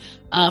about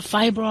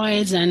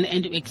fibroids, and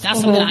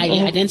that's something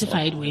I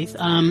identified with.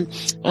 And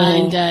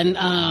then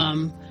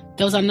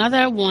there was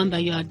another one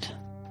that you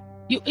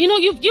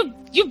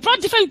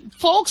brought different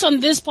folks on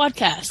this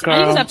podcast. Girl.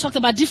 And you guys have talked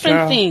about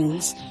different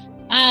things.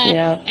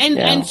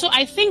 And so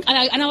I think,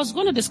 and I was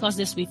going to discuss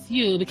this with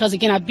you, because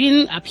again, I've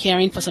been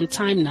appearing for some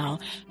time now,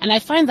 and I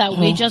find that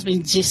we've just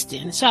been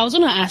gisting. So I was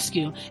going to ask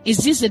you, is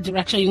this the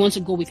direction you want to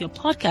go with your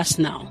podcast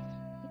now?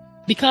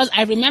 Because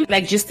I remember...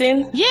 Like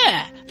gisting?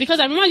 Yeah, because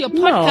I remember your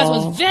podcast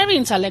was very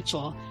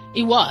intellectual.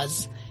 It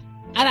was.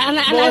 And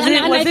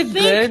I think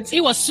good?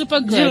 It was super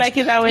good. Did you like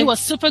it that way? It was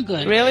super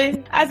good.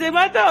 Really? As a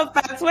matter of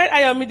fact, when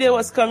Ayomide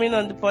was coming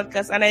on the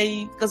podcast, and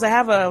because I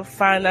have a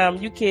fan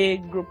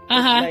UK group,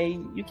 my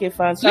UK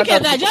fans. Look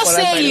at that! Just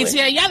say it.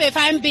 Yeah, you have a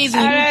fan base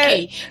in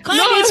UK. Call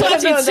it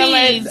what it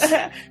is.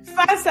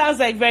 Fan sounds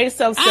like very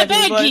self-serving. I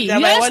beg you.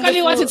 Let's call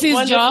it what it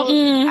is,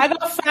 Joe. I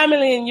got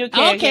family in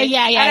UK. Okay,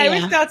 yeah. And I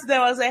reached out to them.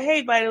 I was like,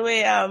 hey, by the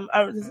way, I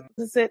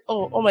said,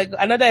 oh my God,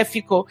 another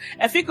Efiko.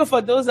 Efiko,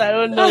 for those that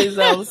don't know, is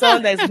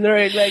someone that's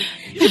nerd. Like,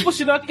 people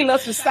should not kill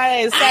us with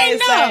science.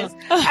 And I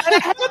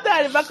have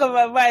that at the back of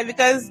my mind,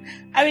 because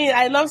I mean,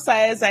 I love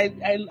science.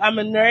 I'm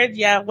a nerd.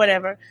 Yeah,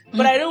 whatever.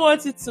 But I don't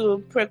want it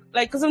to,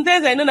 because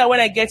sometimes I know that when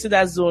I get to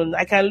that zone,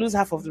 I can lose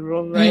half of the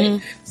room,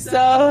 right?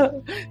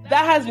 So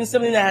that has been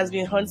something that has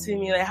been haunting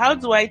me. Like, how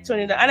do I turn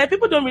it on? And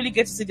people don't really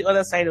get to see the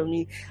other side of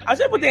me. I'm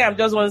sure people think I'm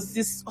just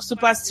this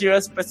super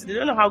serious person. They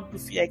don't know how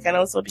goofy I can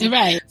also be.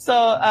 Right. So,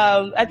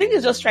 I think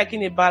it's just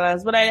striking a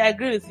balance. But I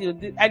agree with you.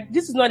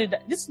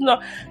 It's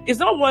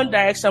not one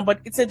direction, but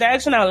it's a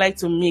direction I would like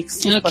to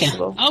mix if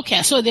possible.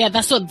 Okay. So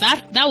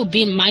that would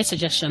be my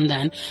suggestion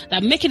then.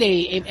 That make it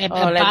a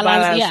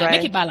balance. Yeah, right?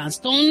 Make it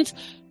balanced. Don't.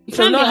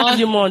 So not have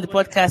you more on the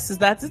podcast, is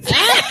that it?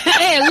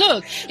 Hey,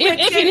 look,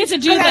 if you need to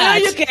do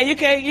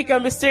that, you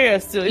can be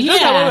serious too. It's just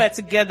that when we're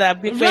together,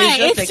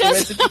 it's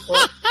just like people.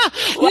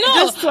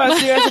 Just two are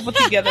serious people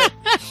together.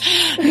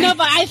 No,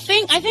 but I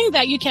think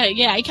that you can.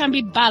 Yeah, it can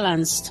be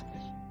balanced.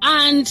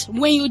 And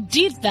when you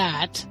did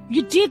that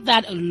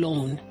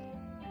alone.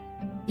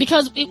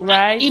 Because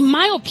in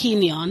my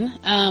opinion,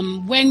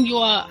 when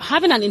you're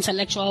having an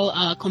intellectual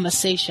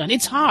conversation,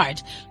 it's hard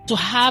to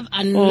have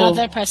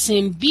another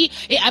person be.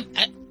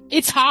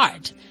 It's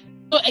hard.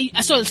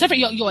 So separate.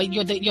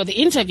 You're the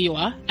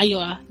interviewer, and you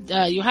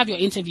have your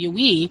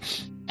interviewee,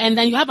 and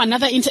then you have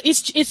another.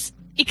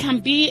 It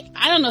can be.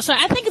 I don't know. So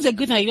I think it's a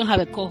good thing you don't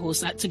have a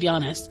co-host. To be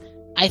honest,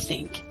 I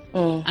think.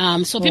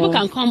 So people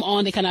can come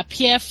on. They can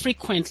appear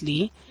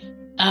frequently.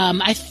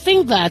 I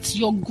think that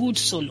you're good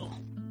solo.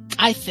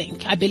 I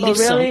believe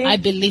so. I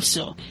believe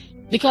so.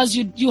 Because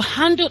you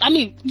handled,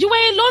 you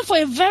were alone for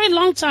a very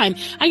long time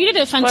and you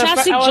did a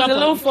fantastic job. I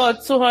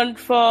was alone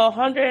for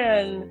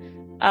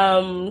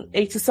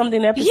 180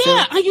 something episodes.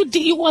 Yeah, and you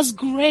did, it was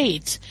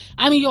great.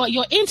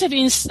 Your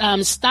interviewing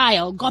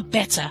style got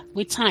better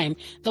with time.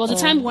 There was a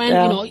time when,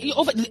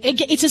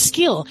 it's a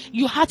skill.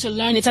 You had to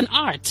learn. It's an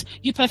art.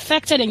 You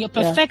perfected and you're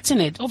perfecting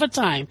it over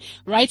time,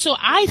 right? So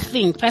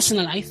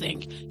personally, I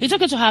think it's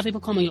okay to have people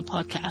come on your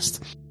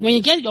podcast. When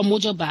you get your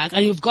mojo back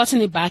and you've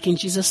gotten it back in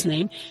Jesus'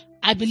 name,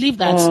 I believe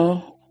that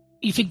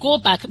if you go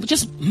back,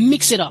 just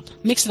mix it up.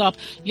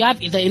 You have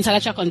the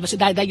intellectual conversation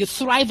that you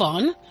thrive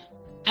on,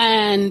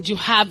 and you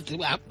have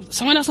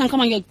someone else can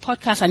come on your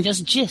podcast and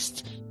just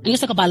gist and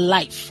just talk about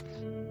life,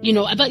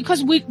 but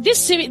because with this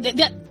series, there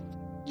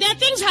are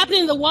things happening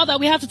in the world that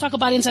we have to talk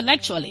about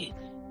intellectually,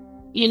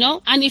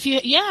 and if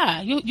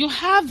you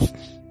have,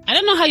 I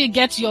don't know how you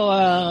get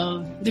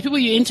the people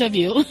you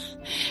interview,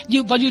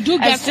 but you do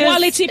get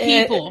quality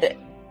people.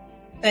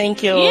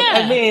 Thank you.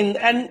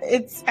 Yeah.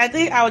 I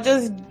think I'll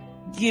just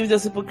give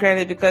those people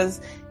credit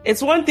because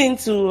it's one thing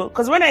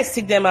because when I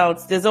seek them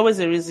out, there's always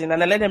a reason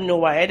and I let them know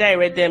why. Either I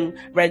read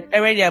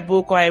their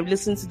book or I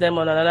listened to them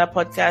on another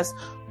podcast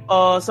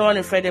or someone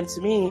referred them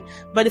to me.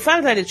 But the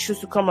fact that they choose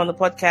to come on the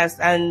podcast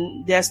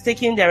and they're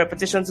staking their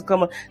reputation to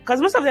come on, because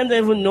most of them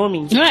don't even know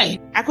me.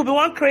 Right. I could be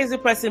one crazy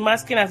person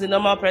masking as a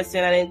normal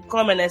person and then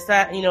come and I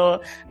start,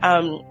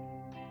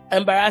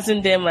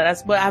 embarrassing them,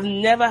 but I've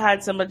never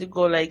had somebody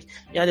go like,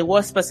 "You're the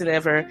worst person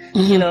ever."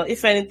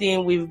 If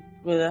anything, we've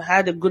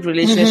had a good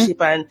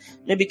relationship and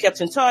maybe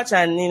kept in touch,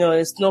 and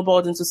it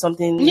snowballed into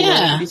something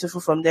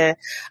beautiful from there.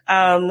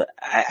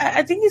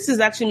 I think this is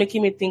actually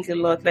making me think a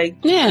lot.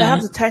 Like,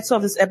 perhaps the title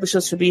of this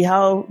episode should be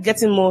 "How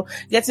Getting More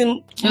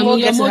Getting Her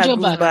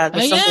Groove Back"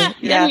 or something.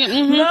 Yeah.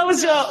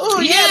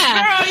 Mojo. Yes,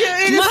 girl, you're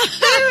in the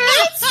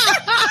spirit.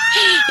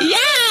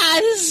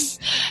 Yes.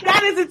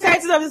 That is the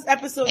title of this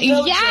episode.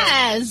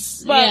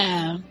 Yes. But,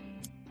 yeah.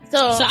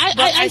 So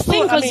I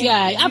think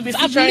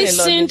I've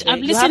listened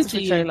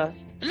to you.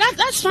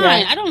 That's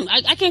fine. Yeah.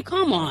 I can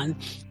come on.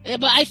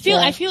 But I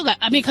feel that,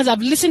 because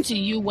I've listened to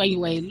you when you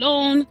were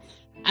alone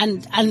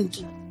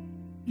and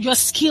your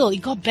skill,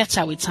 it got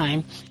better with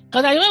time.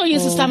 Because I remember you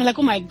used to start, I'm like,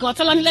 oh my God,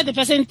 let the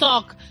person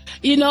talk,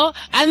 and then. No,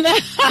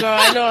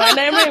 I know. And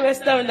I remember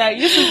stuff that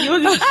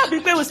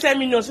Bimpe would send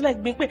me notes. She's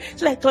like,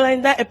 Bimpe,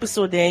 in that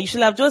episode then, you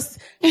should have just,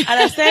 and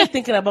I started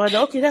thinking about it.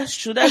 Okay, that's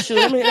true.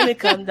 Let me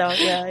calm down.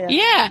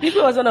 Yeah.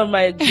 Bimpe was one of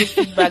my good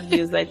feedback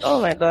days. Like,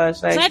 oh my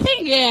gosh. Like, so I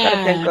think, gotta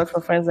thank God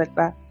for friends like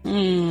that.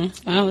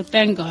 Oh,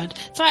 thank God.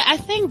 So I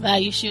think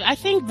that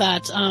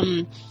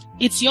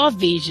it's your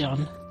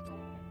vision.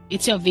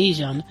 It's your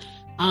vision.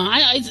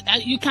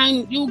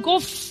 You go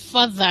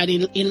further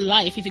in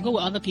life if you go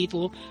with other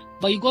people,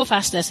 but you go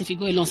fastest if you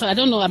go alone. So I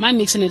don't know, am I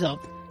mixing it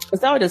up?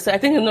 Is that what they say? I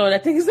think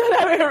it's the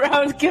other way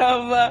around,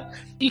 Kelva.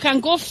 You can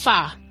go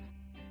far,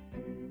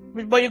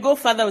 but you go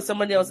further with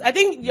somebody else. I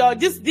think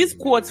this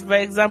quote, for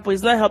example,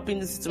 is not helping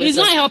the situation. It's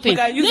not helping.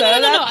 No.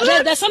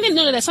 There's something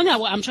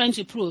I'm trying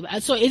to prove.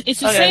 And so it's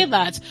to say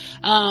that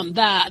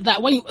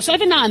when so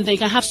every now and then you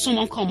can have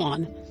someone come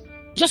on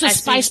just to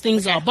spice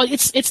things up, but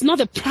it's not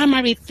the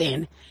primary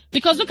thing.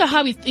 Because look at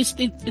how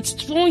it's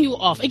throwing you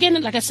off. Again,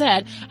 like I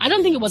said, I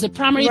don't think it was a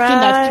primary thing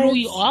that threw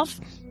you off.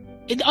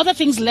 Other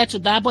things led to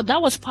that, but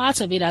that was part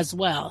of it as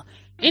well.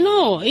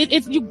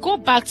 You go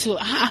back to,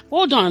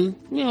 hold on,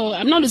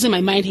 I'm not losing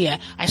my mind here.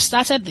 I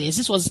started this.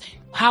 This was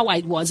how I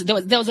was.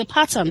 There was a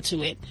pattern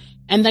to it.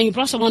 And then you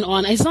brought someone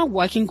on, and it's not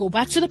working, go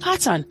back to the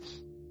pattern.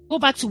 Go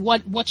back to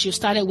what you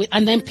started with,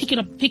 and then pick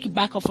it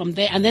back up from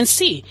there, and then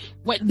see.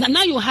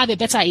 Now you have a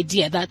better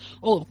idea that,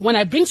 when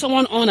I bring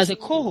someone on as a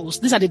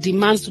co-host, these are the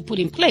demands to put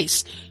in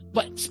place.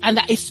 And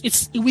that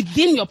it's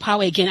within your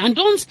power again. And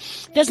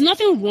there's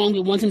nothing wrong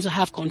with wanting to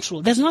have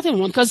control. There's nothing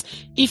wrong, because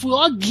if we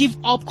all give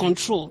up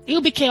control,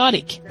 it'll be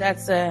chaotic.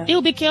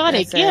 It'll be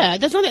chaotic. Yeah.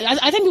 There's nothing.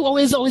 I think we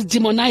always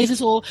demonize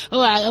this.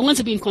 I want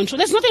to be in control.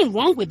 There's nothing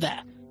wrong with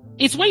that.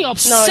 It's when you're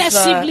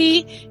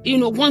obsessively,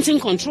 wanting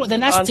control,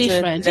 then that's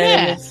different.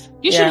 Yeah.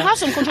 You should have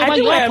some control about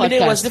your podcast.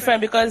 It was different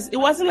because it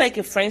wasn't like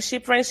a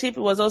friendship. It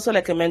was also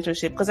like a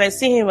mentorship, because I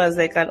see him as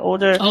like an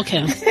older. Okay.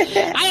 I agree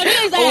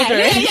with that.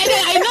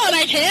 Yeah, I know.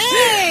 Like,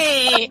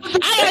 hey,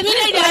 I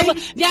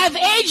admit they have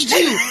aged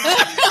you.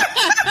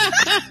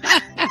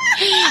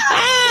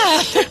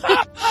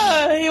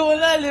 He will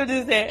not live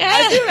this day.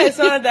 I think my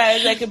son that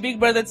is like a big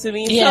brother to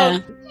me. Yeah.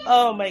 So,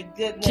 oh my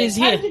goodness. She's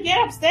here. How did you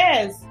get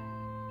upstairs?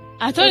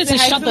 I thought to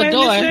shut the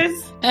door.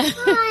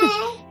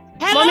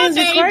 Hello, Mommy's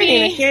baby.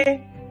 recording,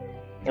 okay?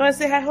 You want to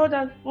say hi? Hold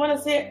on. You want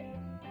to say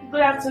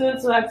good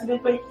afternoon to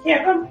Bimpe?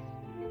 Here, come.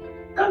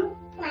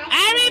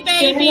 Ari,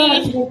 baby.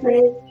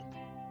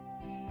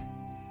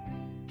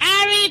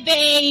 Ari,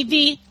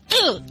 baby.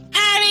 Ooh,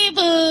 Ari,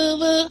 boo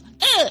boo.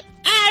 Ooh,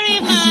 Ari,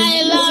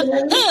 my love.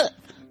 Ooh.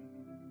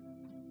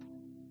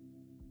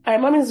 All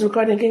right, Mommy's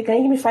recording. Okay, can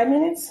you give me 5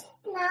 minutes?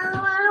 No.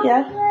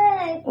 Yeah.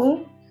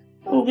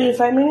 I'll give you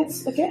 5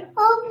 minutes, okay?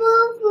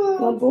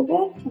 Oh, boo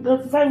boo. Go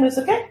for 5 minutes,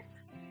 okay?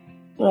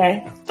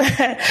 Right.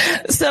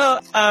 So,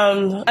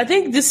 I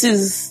think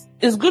it's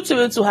good to be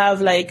able to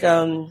have like,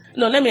 no,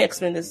 let me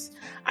explain this.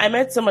 I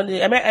met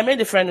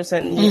a friend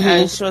recently,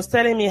 and she was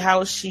telling me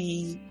how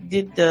she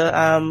did the,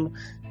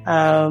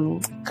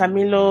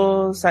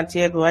 Camilo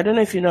Santiago. I don't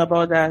know if you know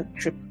about that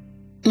trip.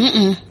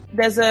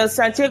 There's a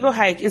Santiago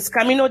hike. It's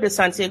Camino de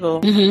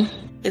Santiago.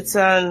 It's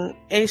an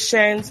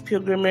ancient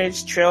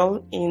pilgrimage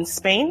trail in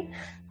Spain,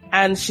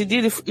 and she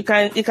did it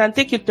can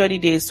take you 30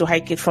 days to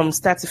hike it from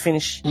start to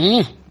finish.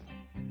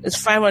 It's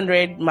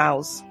 500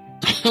 miles.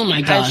 Oh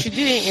my God. And she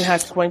did it in her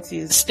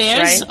 20s.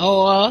 Stairs, right?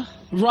 Or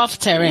rough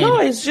terrain? No,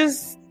 it's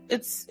just,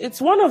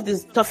 it's one of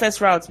the toughest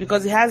routes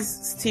because it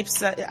has steep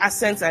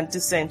ascents and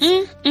descents.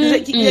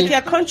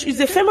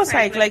 It's a famous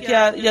hike. Like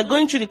you're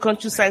going through the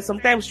countryside,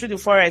 sometimes through the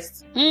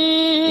forest.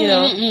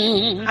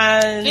 And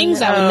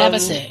things I would never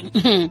say.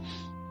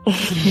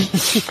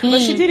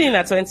 But she did it in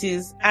her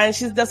 20s, and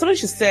that's something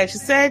she said. She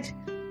said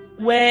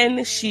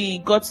when she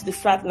got to the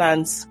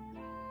flatlands,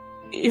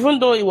 even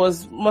though it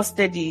was more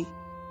steady,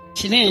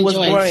 she didn't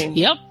enjoy it. Boring.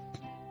 Yep.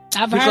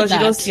 I've heard that. Because you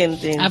don't see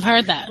anything. I've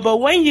heard that. But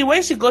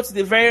when she got to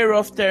the very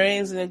rough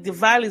terrains, the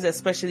valleys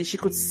especially, she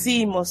could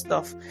see more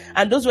stuff.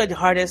 And those were the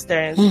hardest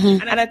terrains.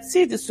 And I'd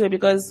see it this way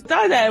because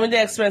without that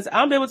the experience,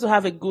 I'll be able to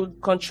have a good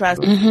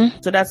contrast.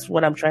 So that's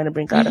what I'm trying to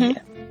bring out of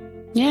here.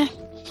 Yeah.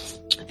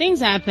 Things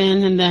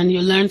happen, and then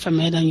you learn from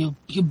it, and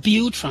you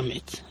build from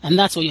it. And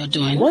that's what you're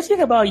doing. What do you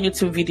think about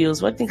YouTube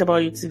videos?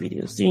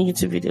 Doing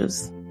YouTube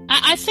videos?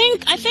 I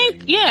think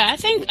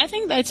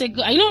that's a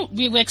good.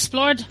 We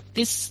explored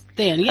this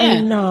thing. Yeah,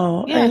 I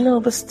know,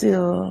 but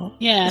still.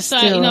 Yeah, so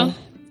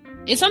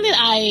it's something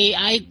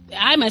I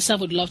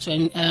myself would love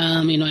to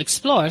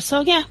explore.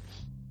 So yeah,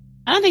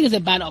 I don't think it's a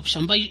bad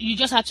option, but you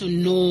just have to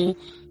know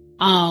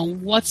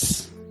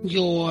what's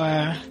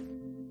your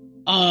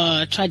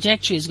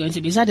trajectory is going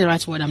to be. Is that the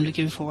right word I'm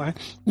looking for?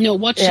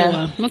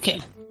 Okay.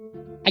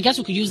 I guess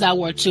we could use that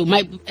word too.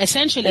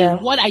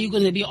 What are you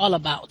going to be all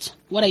about?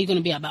 What are you going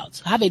to be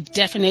about? Have a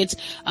definite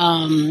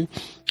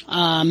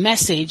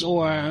message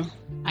or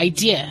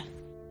idea.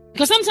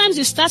 Because sometimes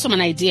it starts from an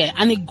idea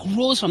and it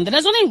grows from there.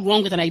 There's nothing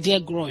wrong with an idea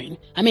growing.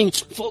 I mean,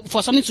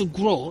 for something to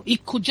grow,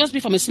 it could just be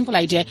from a simple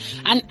idea.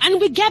 And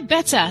we get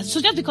better. So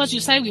just because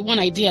you start with one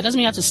idea doesn't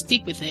mean you have to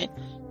stick with it.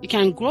 You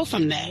can grow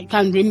from there. You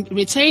can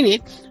retain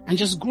it and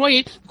just grow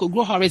it. You could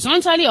grow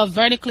horizontally or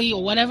vertically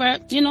or whatever,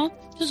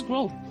 just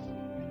grow.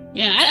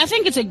 Yeah, I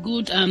think it's a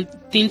good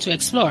thing to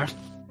explore.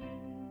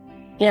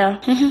 Yeah,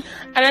 and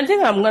I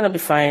think I'm gonna be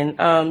fine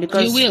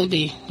because you will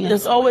be. Yeah.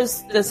 There's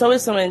always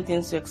so many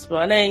things to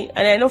explore, and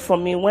I know for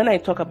me when I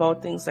talk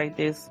about things like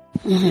this,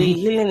 the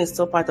healing is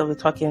still part of the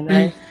talking,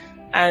 right?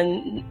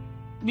 And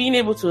being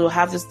able to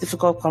have these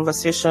difficult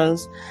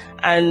conversations,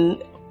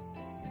 and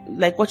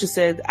like what you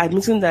said,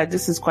 admitting that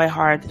this is quite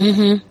hard.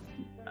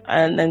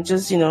 And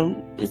just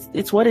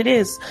it's what it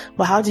is.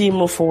 But how do you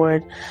move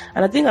forward?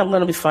 And I think I'm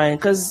gonna be fine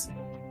because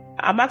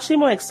I'm actually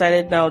more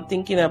excited now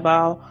thinking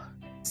about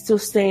still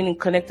staying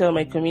connected with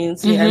my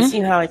community and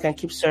seeing how I can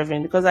keep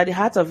serving, because at the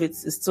heart of it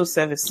is still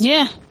service.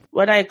 Yeah.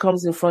 Whether it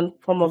comes in form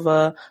of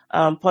a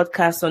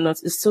podcast or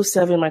not, it's still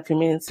serving my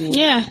community.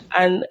 Yeah.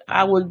 And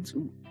I would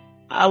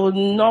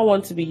not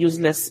want to be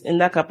useless in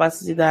that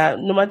capacity, that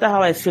no matter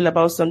how I feel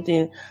about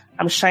something,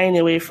 I'm shying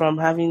away from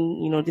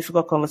having,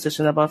 difficult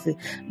conversation about it.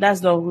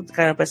 That's not the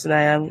kind of person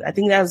I am. I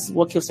think that's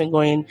what keeps me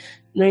going,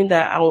 knowing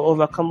that I will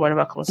overcome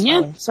whatever comes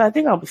my way. So I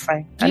think I'll be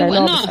fine.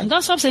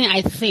 Don't stop saying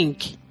I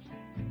think.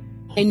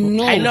 I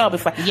know I'll be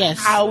fine.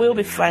 Yes. I will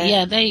be fine.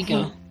 Yeah, there you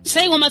go.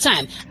 Say it one more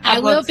time. I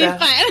will be fine.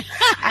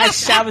 I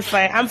shall be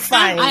fine. I'm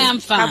fine. I am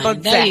fine. How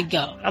about there that? You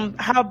go.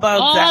 How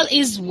about all that? All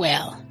is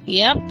well.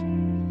 Yep.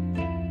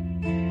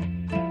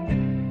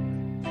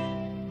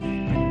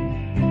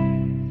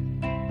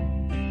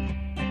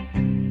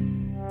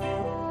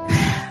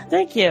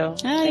 Thank you.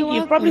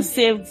 You probably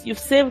you've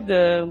saved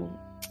the,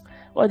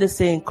 what they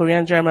say in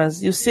Korean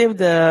dramas, you saved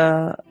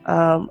the,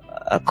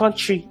 a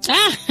country.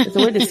 That's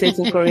the way they say it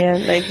in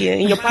Korean. Like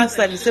in your past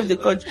life, you saved the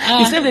country.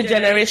 You saved the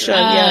generation.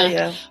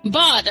 Yeah.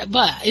 But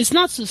it's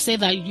not to say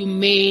that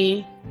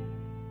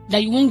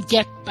that you won't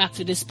get back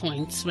to this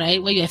point,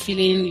 right? Where you're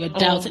feeling your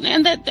doubts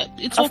and that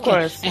it's okay. Of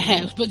course.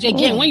 But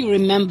again, when you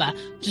remember,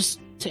 just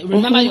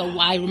remember your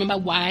why, remember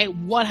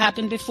what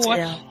happened before,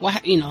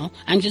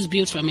 and just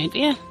build from it.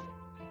 Yeah.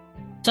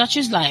 Such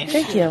is life.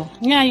 Thank you.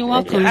 Yeah, you're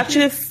welcome. I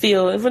actually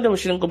feel, even though we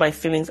shouldn't go by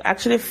feelings, I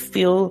actually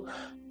feel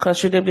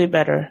considerably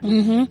better.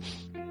 Mm-hmm.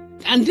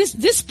 And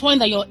this point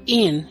that you're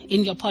in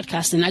your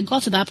podcasting, I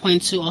got to that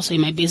point too also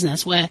in my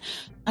business where I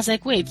was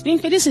like, wait,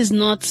 Bimpe, this is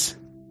not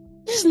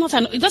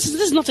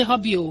a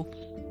hobby. You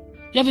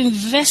have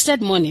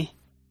invested money.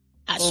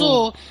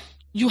 So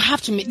you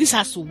have to this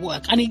has to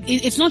work. And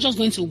it's not just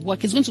going to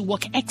work, it's going to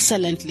work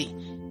excellently.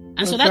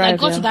 And so that I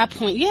got to that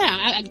point.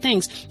 Yeah,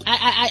 thanks.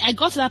 I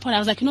got to that point. I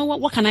was like, you know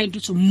what can I do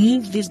to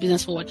move this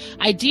business forward?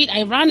 I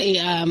ran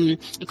a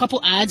couple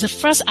ads. The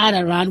first ad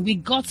I ran, we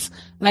got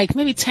like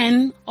maybe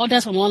 10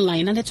 orders from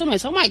online. And they told me,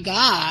 oh my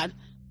God.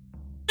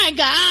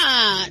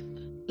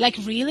 Like,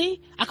 really?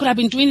 I could have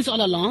been doing this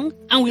all along.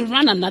 And we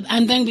ran another,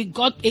 and then we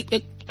got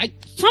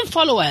some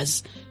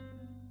followers.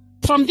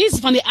 From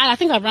the ad, I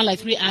think I've run like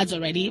 3 ads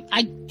already.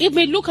 It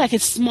may look like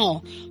it's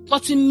small,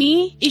 but to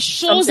me, it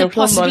shows a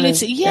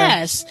possibility.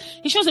 Yes.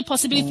 It shows a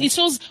possibility. It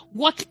shows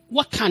what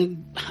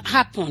can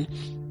happen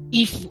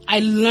if I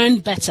learn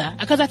better.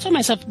 Because I told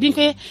myself,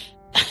 Bimpe,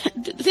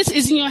 this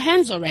is in your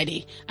hands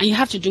already, and you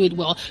have to do it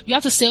well. You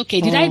have to say, okay,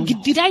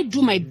 did I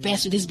do my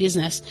best with this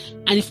business?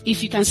 And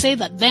if you can say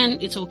that, then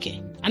it's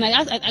okay. And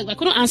I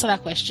couldn't answer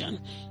that question.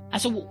 I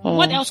said,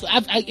 what else?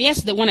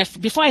 Yes,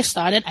 before I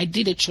started, I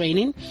did a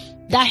training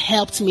that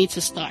helped me to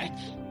start,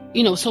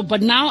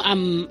 but now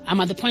I'm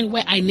at the point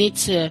where I need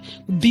to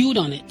build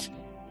on it.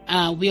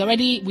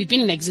 We've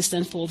been in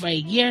existence for over a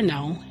year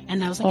now.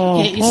 And I was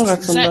like,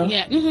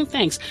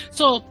 thanks.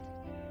 So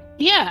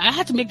yeah, I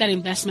had to make that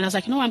investment. I was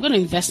like, I'm going to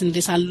invest in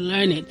this and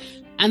learn it.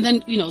 And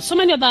then, so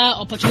many other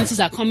opportunities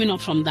are coming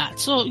up from that.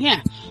 So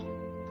yeah,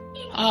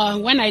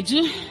 when I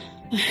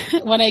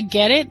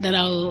get it, then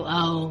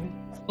I'll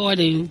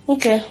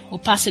okay. We'll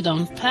pass it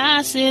on.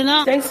 Thanks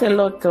a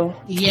lot, though.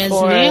 Yes,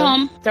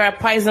 ma'am.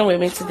 Therapizing with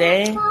me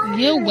today.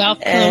 You're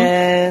welcome.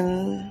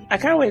 And I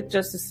can't wait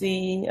just to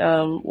see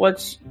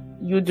what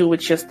you do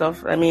with your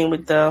stuff. I mean,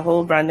 with the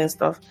whole branding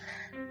stuff.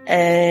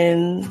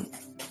 And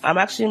I'm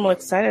actually more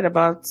excited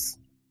about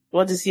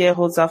what this year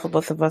holds out for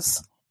both of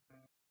us.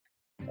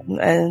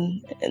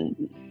 And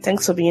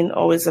thanks for being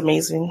always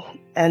amazing.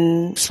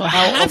 And for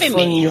having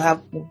me. You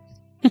have been.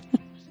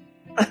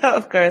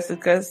 Of course,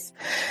 because,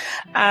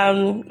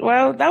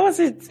 well, that was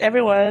it,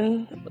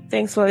 everyone.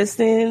 Thanks for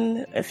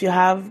listening. If you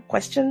have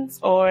questions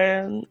or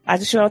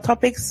additional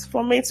topics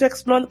for me to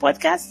explore on the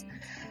podcast,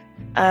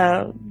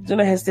 do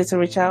not hesitate to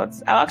reach out.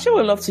 I actually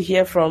would love to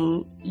hear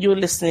from you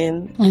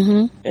listening.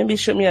 Mm-hmm. Maybe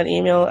shoot me an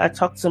email at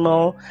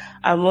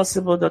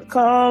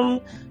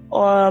talktomo@moresibyl.com,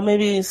 or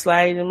maybe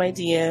slide in my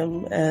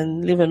DM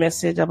and leave a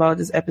message about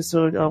this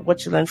episode or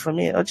what you learned from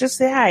it, or just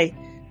say hi.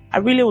 I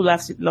really would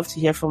love to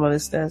hear from our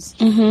listeners.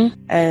 Mm-hmm.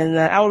 And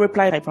I will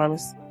reply, I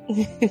promise. All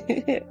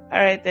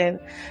right, then.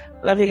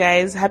 Love you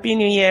guys. Happy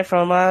New Year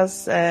from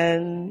us.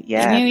 And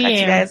catch you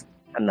guys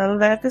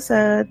another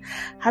episode.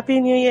 Happy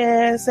New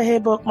Year. Say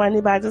book money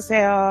back to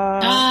say.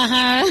 What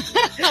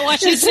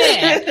she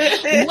said.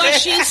 It's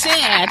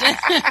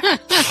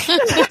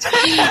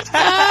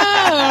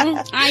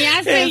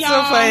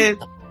so funny.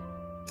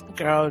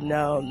 Girl,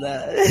 no.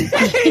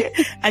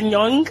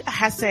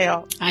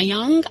 Annyeonghaseyo.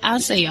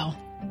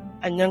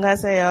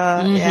 안녕하세요.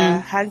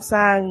 야,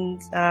 항상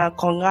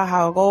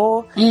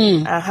건강하고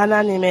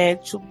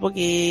하나님의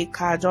축복이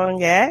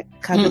가정에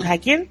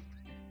가득하길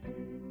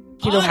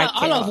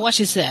기도할게요. All of what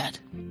she said.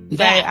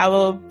 Right,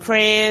 I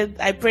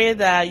pray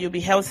that you'll be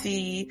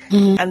healthy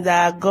and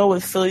that God will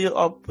fill you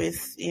up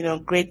with,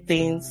 great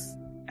things.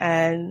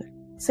 And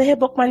새해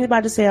복 많이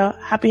받으세요.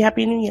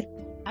 Happy New Year.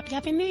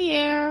 Happy New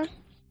Year.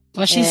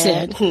 What she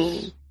said.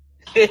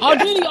 That's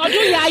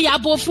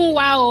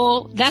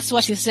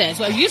what she said.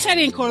 So if you said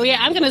it in Korean,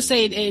 I'm going to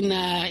say it in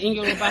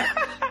Yoruba.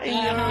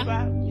 In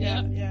Yoruba.